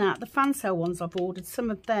saying that, the fan sale ones I've ordered,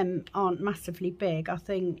 some of them aren't massively big. I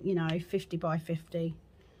think, you know, 50 by 50.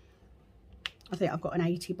 I think I've got an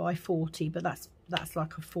 80 by 40, but that's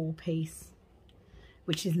like a 4-piece,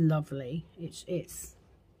 which is lovely. It's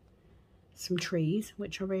some trees,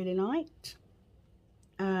 which I really liked.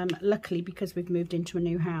 Luckily, because we've moved into a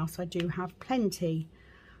new house, I do have plenty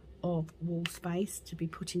of wall space to be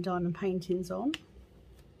putting diamond paintings on.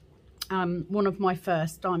 One of my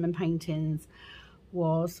first diamond paintings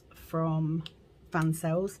was from fan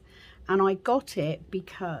sales, and I got it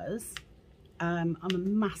because I'm a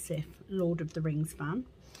massive Lord of the Rings fan,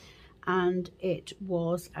 and it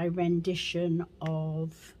was a rendition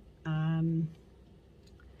of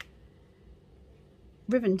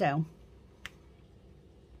Rivendell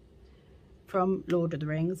from Lord of the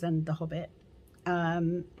Rings and The Hobbit,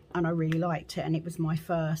 and I really liked it, and it was my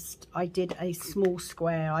first. I did a small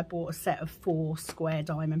square. I bought a set of 4 square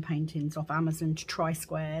diamond paintings off Amazon to try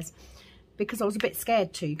squares, because I was a bit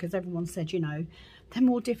scared too, because everyone said, you know, they're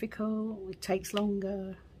more difficult, it takes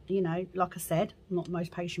longer. You know, like I said, I'm not the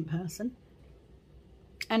most patient person.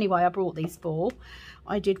 Anyway, I brought these 4.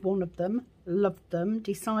 I did one of them, loved them,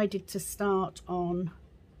 decided to start on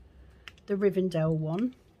the Rivendell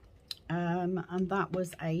one. And that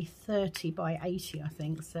was a 30 by 80, I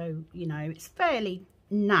think. So, you know, it's fairly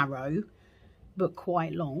narrow, but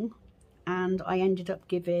quite long. And I ended up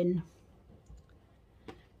giving,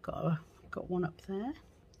 got one up there.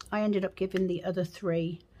 I ended up giving the other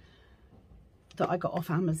 3 that I got off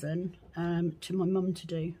Amazon to my mum to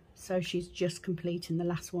do. So she's just completing the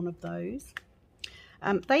last one of those.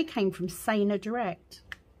 They came from Sana Direct,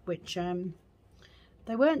 which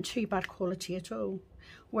they weren't too bad quality at all.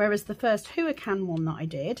 Whereas the first Huacan one that I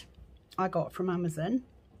did, I got from Amazon.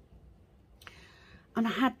 And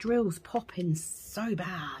I had drills popping so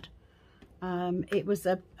bad. It was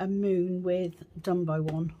a moon with Dumbo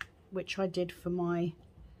one, which I did for my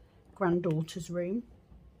granddaughter's room.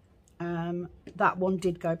 That one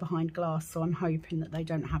did go behind glass, so I'm hoping that they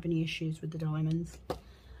don't have any issues with the diamonds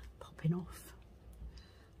popping off.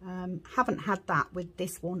 Haven't had that with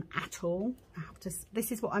this one at all. I have to,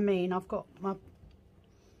 this is what I mean, I've got my,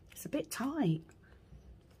 it's a bit tight.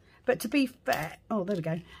 But to be fair, oh, there we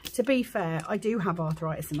go. To be fair, I do have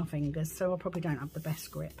arthritis in my fingers, so I probably don't have the best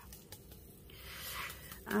grip.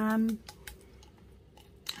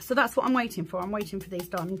 So that's what I'm waiting for. I'm waiting for these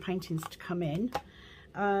diamond paintings to come in.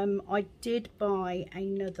 I did buy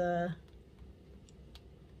another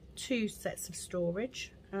 2 sets of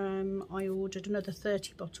storage. I ordered another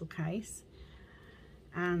 30 bottle case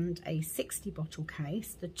and a 60 bottle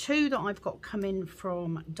case. The 2 that I've got coming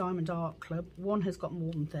from Diamond Art Club, one has got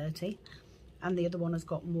more than 30 and the other one has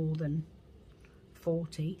got more than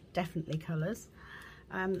 40, definitely colours.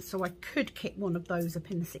 So I could kit one of those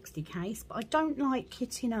up in the 60 case, but I don't like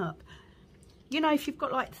kitting up. You know, if you've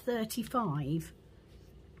got like 35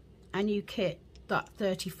 and you kit that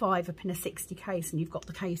 35 up in a 60 case and you've got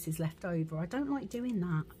the cases left over, I don't like doing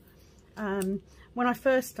that. When I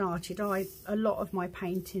first started, a lot of my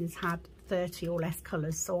paintings had 30 or less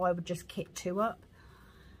colours, so I would just kit 2 up.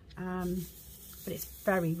 But it's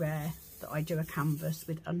very rare that I do a canvas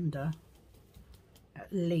with under at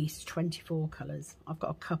least 24 colours. I've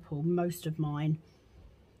got a couple, most of mine.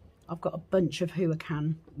 I've got a bunch of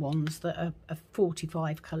Huracan ones that are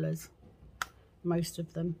 45 colours, most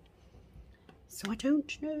of them. So I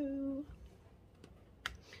don't know.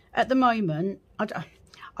 At the moment,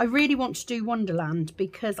 I really want to do Wonderland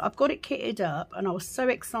because I've got it kitted up and I was so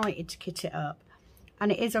excited to kit it up,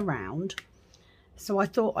 and it is around. So I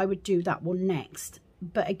thought I would do that one next.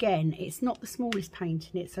 But again, it's not the smallest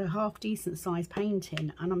painting, it's a half decent size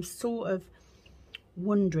painting, and I'm sort of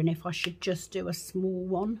wondering if I should just do a small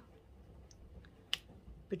one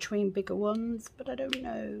between bigger ones, but I don't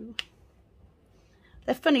know.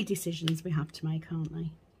 They're funny decisions we have to make, aren't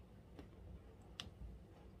they?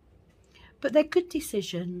 But they're good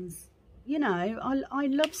decisions. You know, I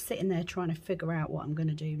love sitting there trying to figure out what I'm going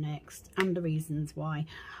to do next and the reasons why.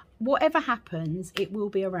 Whatever happens, it will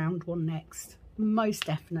be a round one next. Most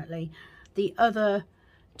definitely. The other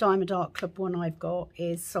Diamond Art Club one I've got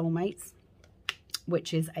is Soulmates,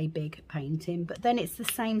 which is a big painting, but then it's the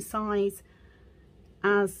same size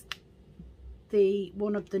as the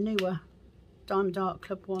one of the newer Diamond Art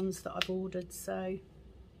Club ones that I've ordered, so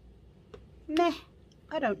meh,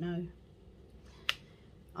 I don't know.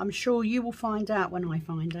 I'm sure you will find out when I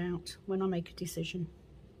find out, when I make a decision.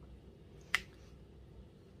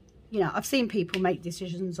 You know, I've seen people make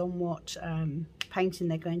decisions on what painting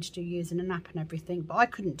they're going to do using an app and everything, but I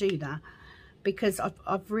couldn't do that because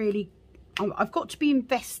I've got to be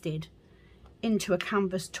invested into a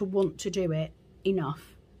canvas to want to do it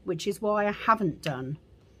enough, which is why I haven't done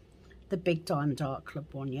the big Diamond Art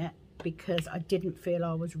Club one yet, because I didn't feel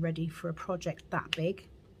I was ready for a project that big.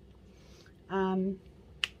 And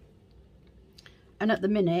at the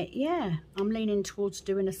minute, yeah, I'm leaning towards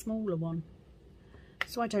doing a smaller one.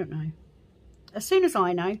 So I don't know. As soon as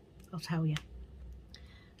I know, I'll tell you.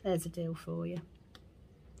 There's a deal for you.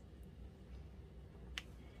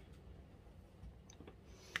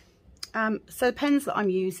 So the pens that I'm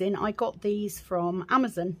using, I got these from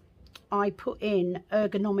Amazon. I put in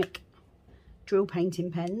ergonomic drill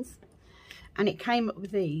painting pens and it came up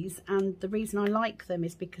with these, and the reason I like them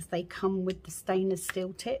is because they come with the stainless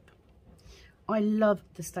steel tip. I love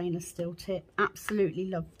the stainless steel tip, absolutely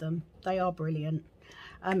love them. They are brilliant.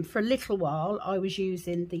 For a little while I was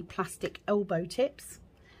using the plastic elbow tips,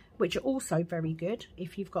 which are also very good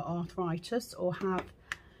if you've got arthritis or have,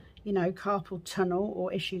 you know, carpal tunnel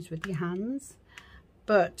or issues with your hands.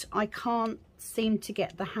 But I can't seem to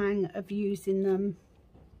get the hang of using them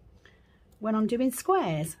when I'm doing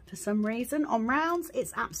squares for some reason. On rounds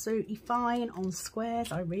it's absolutely fine, on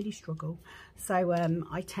squares I really struggle. So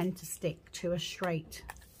I tend to stick to a straight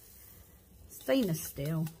stainless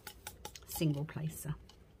steel single placer.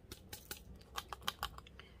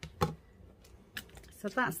 So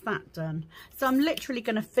that's that done. So I'm literally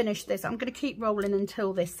going to finish this. I'm going to keep rolling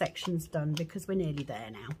until this section's done because we're nearly there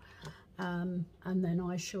now. And then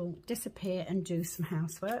I shall disappear and do some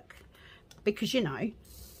housework. Because, you know,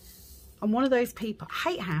 I'm one of those people, I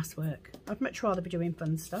hate housework. I'd much rather be doing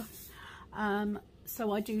fun stuff.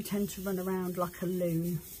 So I do tend to run around like a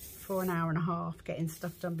loon for an hour and a half getting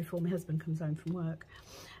stuff done before my husband comes home from work.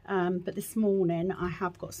 But this morning I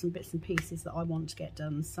have got some bits and pieces that I want to get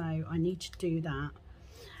done, so I need to do that.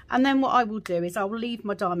 And then what I will do is I'll leave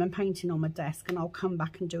my diamond painting on my desk and I'll come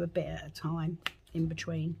back and do a bit at a time in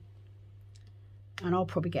between. And I'll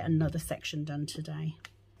probably get another section done today.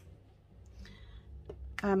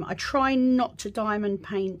 I try not to diamond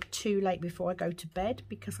paint too late before I go to bed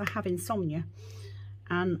because I have insomnia,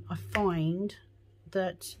 and I find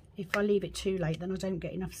that if I leave it too late then I don't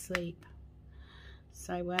get enough sleep.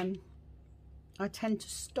 So I tend to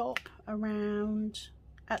stop around,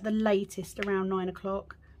 at the latest, around 9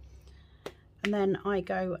 o'clock, and then I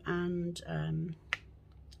go and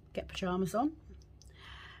get pyjamas on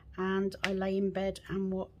and I lay in bed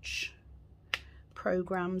and watch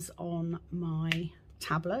programs on my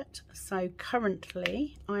tablet. So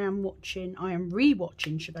currently I am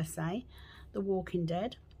rewatching, should I say, The Walking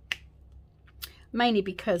Dead, mainly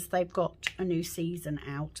because they've got a new season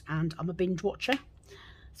out and I'm a binge watcher,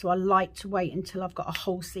 so I like to wait until I've got a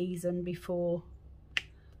whole season before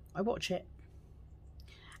I watch it.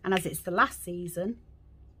 And as it's the last season,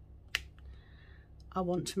 I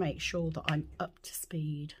want to make sure that I'm up to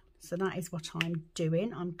speed. So that is what I'm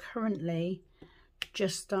doing. I'm currently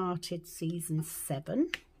just started season 7.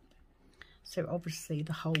 So obviously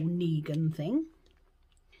the whole Negan thing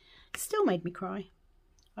still made me cry.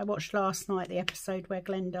 I watched last night the episode where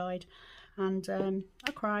Glenn died, and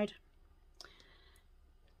I cried.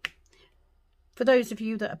 For those of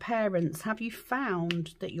you that are parents, have you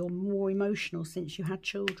found that you're more emotional since you had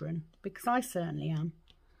children? Because I certainly am.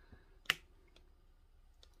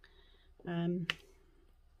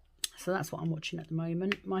 So that's what I'm watching at the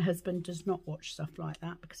moment. My husband does not watch stuff like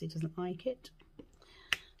that because he doesn't like it.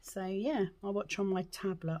 So yeah, I watch on my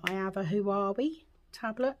tablet. I have a Who Are We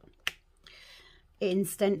tablet.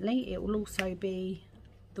 Incidentally, it will also be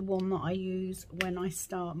the one that I use when I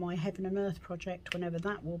start my Heaven and Earth project, whenever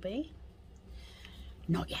that will be.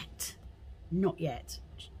 Not yet. Not yet.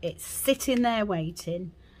 It's sitting there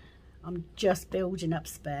waiting. I'm just building up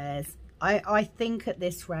spares. I think at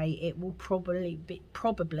this rate it will probably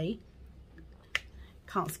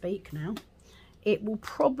can't speak now. It will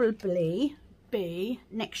probably be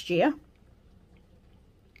next year.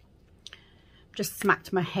 Just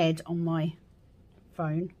smacked my head on my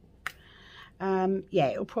phone. Yeah,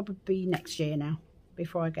 it'll probably be next year now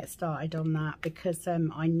before I get started on that, because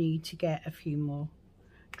I need to get a few more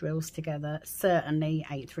drills together, certainly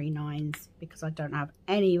 839s, because I don't have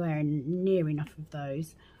anywhere near enough of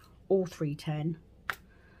those, or 310.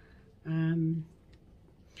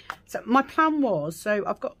 So my plan was, so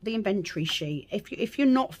I've got the inventory sheet. If you're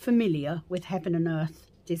not familiar with Heaven and Earth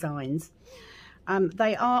Designs,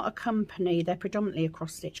 they are a company, they're predominantly a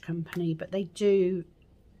cross stitch company, but they do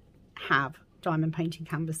have diamond painting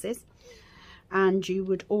canvases, and you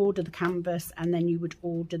would order the canvas and then you would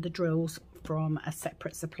order the drills from a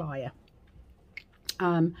separate supplier.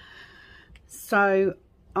 So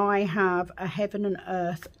I have a Heaven and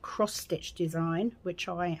Earth cross stitch design, which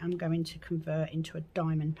I am going to convert into a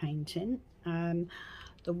diamond painting.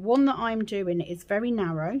 The one that I'm doing is very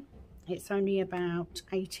narrow. It's only about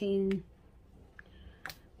 18,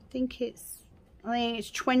 I think it's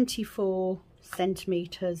 24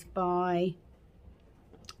 centimeters by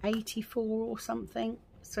 84 or something.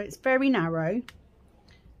 So it's very narrow.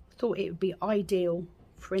 Thought it would be ideal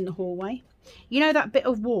for in the hallway. You know that bit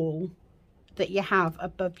of wall that you have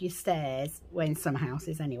above your stairs, well, in some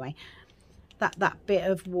houses anyway, that bit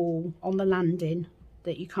of wall on the landing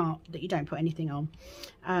that you don't put anything on,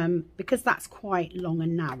 because that's quite long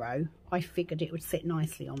and narrow, I figured it would sit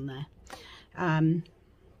nicely on there. And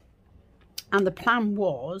the plan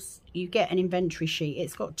was, you get an inventory sheet.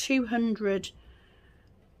 It's got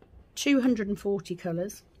 240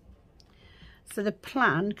 colours. So the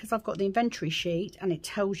plan, because I've got the inventory sheet and it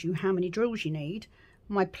tells you how many drills you need,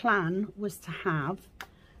 my plan was to have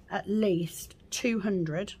at least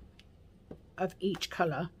 200 of each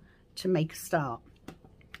colour to make a start.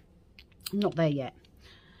 I'm not there yet.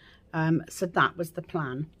 So that was the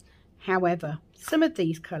plan. However, some of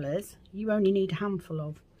these colours you only need a handful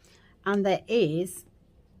of, and there is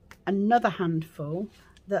another handful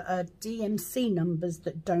that are DMC numbers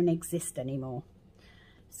that don't exist anymore.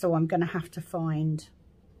 So I'm going to have to find,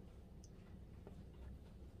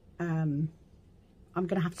 I'm going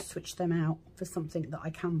to have to switch them out for something that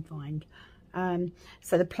I can find.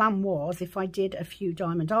 So the plan was, if I did a few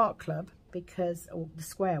Diamond Art Club, because, or the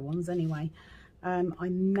square ones anyway, I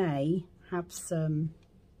may have some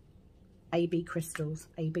AB crystals,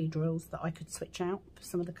 AB drills that I could switch out for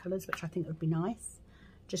some of the colours, which I think would be nice,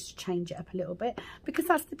 just to change it up a little bit, because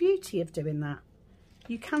that's the beauty of doing that.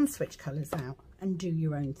 You can switch colours out and do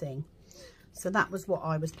your own thing. So that was what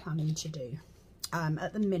I was planning to do.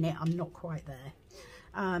 At the minute, I'm not quite there.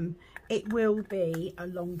 It will be a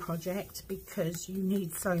long project because you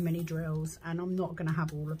need so many drills, and I'm not going to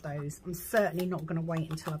have all of those. I'm certainly not going to wait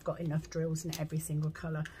until I've got enough drills in every single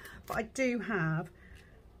colour. But I do have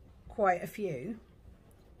quite a few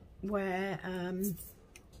where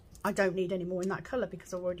I don't need any more in that colour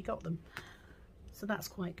because I've already got them. So that's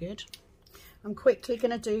quite good. I'm quickly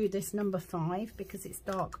going to do this number 5 because it's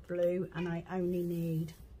dark blue and I only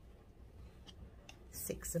need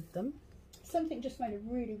 6 of them. Something just made a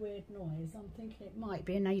really weird noise. I'm thinking it might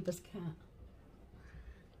be a neighbour's cat.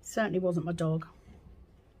 Certainly wasn't my dog.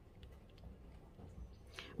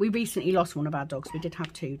 We recently lost one of our dogs. We did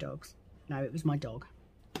have 2 dogs. No, it was my dog.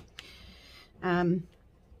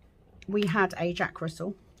 We had a Jack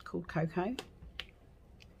Russell called Coco.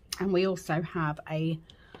 And we also have a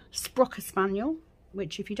Sprocker Spaniel,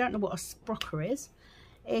 which if you don't know what a Sprocker is,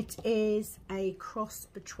 it is a cross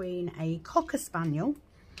between a Cocker Spaniel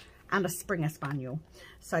and a Springer Spaniel.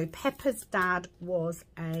 So Pepper's dad was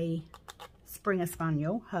a Springer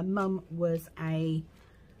Spaniel. Her mum was a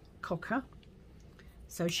Cocker.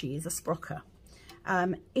 So she is a Sprocker.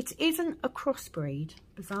 It isn't a crossbreed,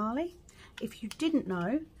 bizarrely. If you didn't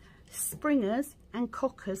know, Springers and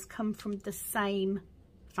Cockers come from the same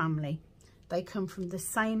family. They come from the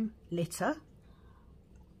same litter.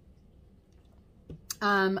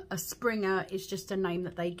 A Springer is just a name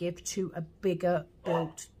that they give to a bigger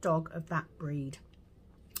built dog of that breed.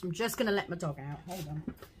 I'm just going to let my dog out. Hold on.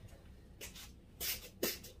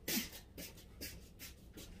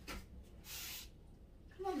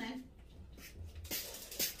 Come on then.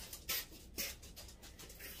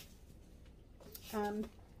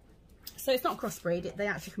 So it's not a crossbreed. They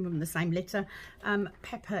actually come from the same litter.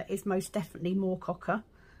 Pepper is most definitely more Cocker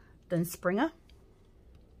than Springer.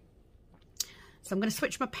 So I'm going to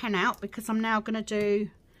switch my pen out because I'm now going to do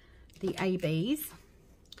the ABs.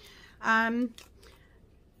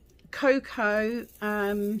 Coco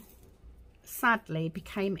sadly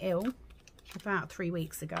became ill about 3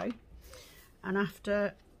 weeks ago, and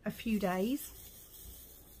after a few days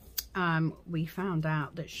we found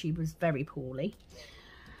out that she was very poorly,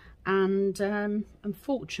 and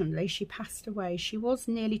unfortunately she passed away. She was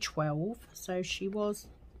nearly 12, so she was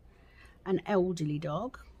an elderly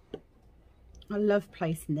dog. I love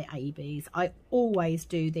placing the ABs. I always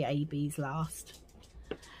do the ABs last,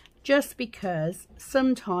 just because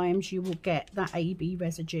sometimes you will get that AB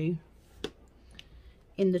residue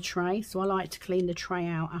in the tray, so I like to clean the tray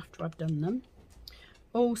out after I've done them.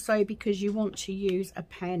 Also because you want to use a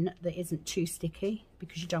pen that isn't too sticky,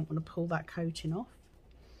 because you don't want to pull that coating off,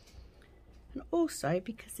 and also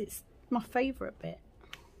because it's my favourite bit.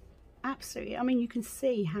 Absolutely, I mean, you can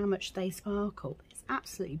see how much they sparkle. It's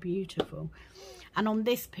absolutely beautiful. And on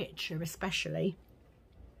this picture especially,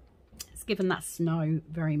 it's given that snow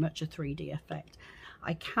very much a 3D effect.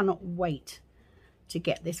 I cannot wait to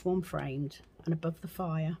get this one framed and above the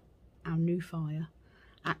fire, our new fire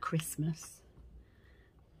at Christmas.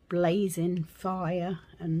 Blazing fire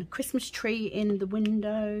and Christmas tree in the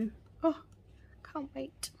window. Oh, can't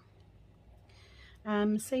wait.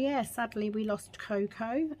 So yeah, sadly we lost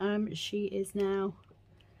Coco. She is now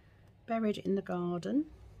buried in the garden.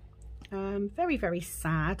 Very, very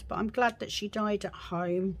sad, but I'm glad that she died at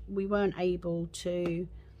home. We weren't able to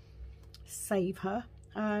save her.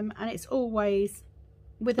 And it's always,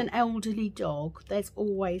 with an elderly dog, there's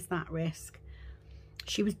always that risk.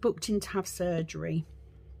 She was booked in to have surgery,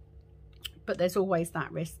 but there's always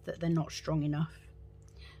that risk that they're not strong enough.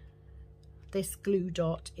 This glue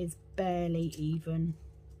dot is barely even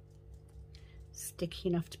sticky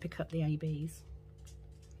enough to pick up the ABs.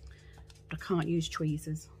 I can't use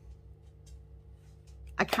tweezers.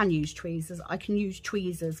 I can use tweezers. I can use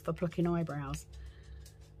tweezers for plucking eyebrows,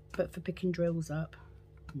 but for picking drills up,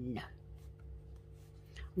 no.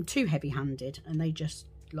 I'm too heavy-handed, and they just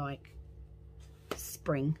like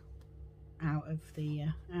spring out of the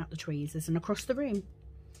tweezers and across the room,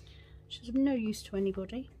 which is of no use to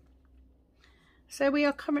anybody. So we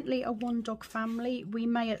are currently a 1-dog family. We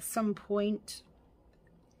may at some point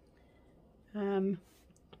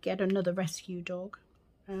get another rescue dog.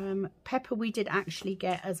 Pepper we did actually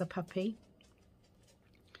get as a puppy,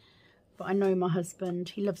 but I know my husband,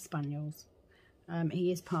 he loves spaniels.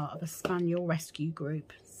 He is part of a spaniel rescue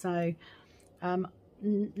group, so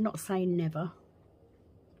not saying never,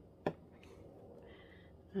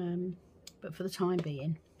 but for the time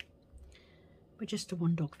being we're just a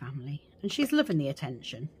 1-dog family, and she's loving the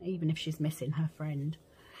attention even if she's missing her friend.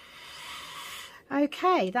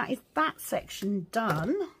 Okay, that is that section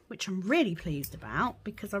done, which I'm really pleased about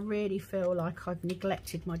because I really feel like I've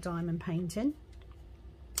neglected my diamond painting.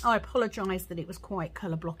 I apologise that it was quite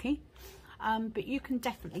colour blocky, but you can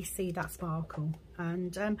definitely see that sparkle,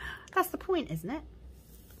 and that's the point, isn't it?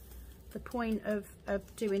 The point of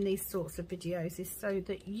doing these sorts of videos is so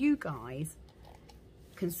that you guys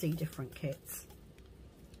can see different kits.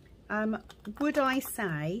 Would I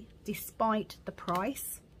say despite the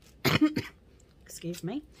price, excuse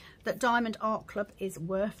me, that Diamond Art Club is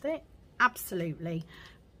worth it, absolutely.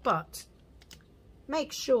 But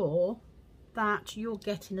make sure that you're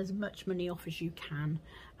getting as much money off as you can.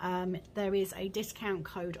 There is a discount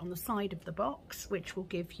code on the side of the box which will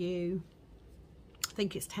give you, I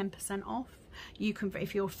think it's 10% off. You can,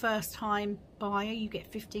 if you're a first time buyer, you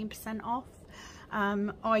get 15% off.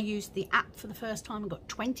 I used the app for the first time and got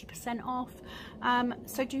 20% off.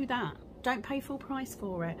 So do that. Don't pay full price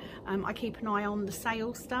for it. I keep an eye on the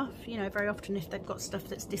sale stuff. You know, very often if they've got stuff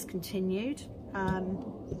that's discontinued,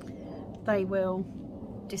 they will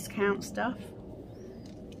discount stuff.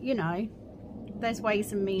 You know, there's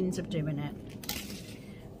ways and means of doing it.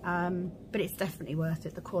 But it's definitely worth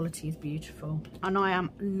it. The quality is beautiful and I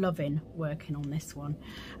am loving working on this one.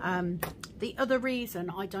 The other reason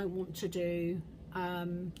I don't want to do,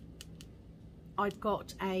 I've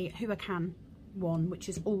got a Who I Can one which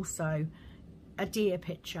is also a deer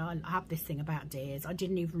picture. I have this thing about deers. I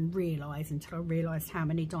didn't even realise until I realised how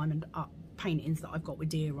many diamond art paintings that I've got with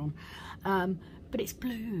deer on. But it's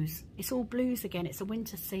blues. It's all blues again. It's a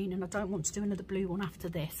winter scene and I don't want to do another blue one after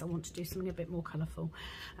this. I want to do something a bit more colourful.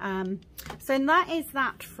 So that is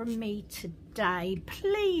that from me today.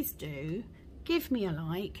 Please do give me a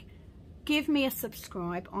like, give me a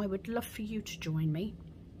subscribe. I would love for you to join me.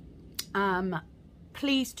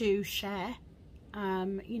 Please do share.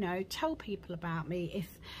 You know, tell people about me.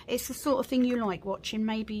 If it's the sort of thing you like watching,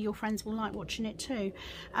 maybe your friends will like watching it too.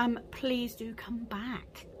 Please do come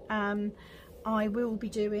back. I will be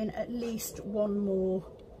doing at least one more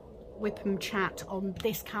WIP and chat on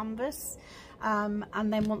this canvas,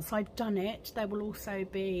 and then once I've done it, there will also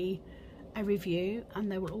be a review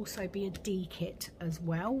and there will also be a D kit as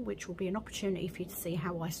well, which will be an opportunity for you to see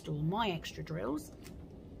how I store my extra drills.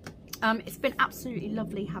 It's been absolutely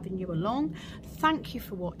lovely having you along. Thank you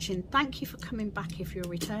for watching. Thank you for coming back if you're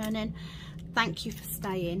returning. Thank you for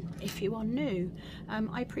staying if you are new.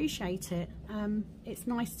 I appreciate it. It's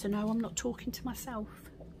nice to know I'm not talking to myself.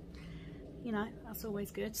 You know, that's always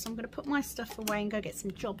good. So I'm going to put my stuff away and go get some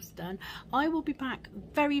jobs done. I will be back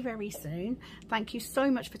very, very soon. Thank you so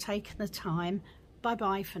much for taking the time.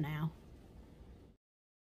 Bye-bye for now.